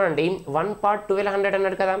 ఇక్కడికి వెళ్ళి చూడండి 1 part 1200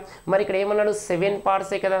 అన్నాడు కదా, మరి ఇక్కడ ఏమన్నాడు 7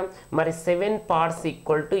 parts కదా, మరి 7 parts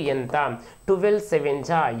 = ఎంత, 12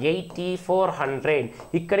 7s 8400.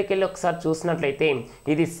 ఇక్కడికి వెళ్ళి ఒకసారి చూసినట్లయితే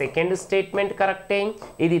ఇది సెకండ్ స్టేట్మెంట్ కరెక్టే,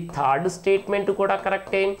 ఇది థర్డ్ స్టేట్మెంట్ కూడా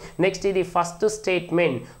కరెక్టే, నెక్స్ట్ ఇది ఫస్ట్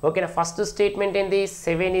స్టేట్మెంట్. ఓకేనా, ఫస్ట్ స్టేట్మెంట్ ఏంది,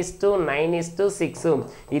 7:9:6.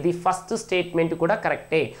 ఇది ఫస్ట్ స్టేట్మెంట్ కూడా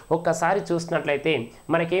కరెక్టే. ఒక్కసారి చూసినట్లయితే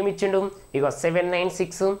మనకేమి ఇచ్చిండు, ఇగో 7 9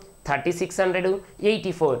 6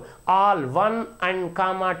 3684 all 1 and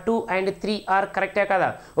comma 2 and 3 are కరెక్టే కదా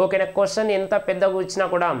ఓకేనా క్వశ్చన్ ఎంత పెద్దగా ఇచ్చినా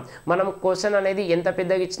కూడా మనం క్వశ్చన్ అనేది ఎంత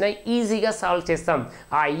పెద్దగా ఇచ్చినా ఈజీగా సాల్వ్ చేస్తాం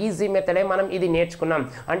ఆ ఈజీ మెథడే మనం ఇది నేర్చుకున్నాం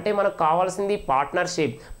అంటే మనకు కావాల్సింది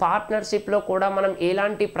పార్ట్నర్షిప్లో కూడా మనం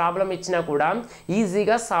ఎలాంటి ప్రాబ్లం ఇచ్చినా కూడా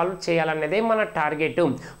ఈజీగా సాల్వ్ చేయాలనేదే మన టార్గెట్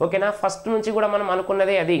ఓకేనా ఫస్ట్ నుంచి కూడా మనం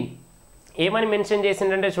అనుకున్నదే అది ఏమని మెన్షన్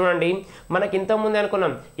చేసిందంటే చూడండి మనకి ఇంతకుముందు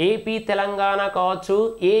అనుకున్నాం ఏపీ తెలంగాణ కావచ్చు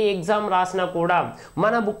ఏ ఎగ్జామ్ రాసినా కూడా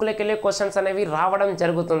మన బుక్లోకి వెళ్ళే క్వశ్చన్స్ అనేవి రావడం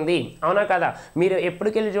జరుగుతుంది అవునా కదా మీరు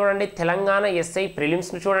ఎప్పటికెళ్ళి చూడండి తెలంగాణ ఎస్ఐ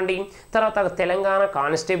ప్రిలిమ్స్ను చూడండి తర్వాత Telangana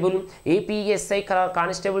constable AP SI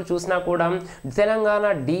constable చూసినా కూడా తెలంగాణ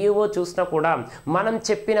డిఓ చూసినా కూడా మనం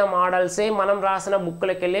చెప్పిన మోడల్సే మనం రాసిన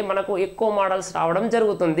బుక్లోకి వెళ్ళి మనకు ఎక్కువ మోడల్స్ రావడం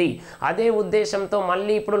జరుగుతుంది అదే ఉద్దేశంతో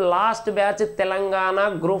మళ్ళీ ఇప్పుడు లాస్ట్ బ్యాచ్ తెలంగాణ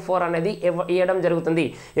గ్రూప్ 4 అనేది ఇవ్వడం జరుగుతుంది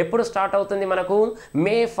ఎప్పుడు స్టార్ట్ అవుతుంది మనకు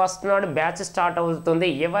మే 1 నాడు బ్యాచ్ స్టార్ట్ అవుతుంది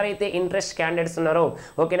ఎవరైతే ఇంట్రెస్ట్ క్యాండిడేట్స్ ఉన్నారో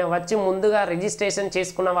ఓకేనా వచ్చి ముందుగా రిజిస్ట్రేషన్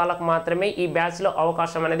చేసుకున్న వాళ్ళకి మాత్రమే ఈ బ్యాచ్లో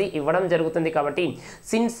అవకాశం అనేది ఇవ్వడం జరుగుతుంది కాబట్టి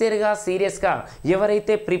సిన్సియర్గా సీరియస్గా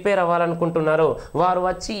ఎవరైతే ప్రిపేర్ అవ్వాలనుకుంటున్నారో వారు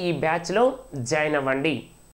వచ్చి ఈ బ్యాచ్లో జాయిన్ అవ్వండి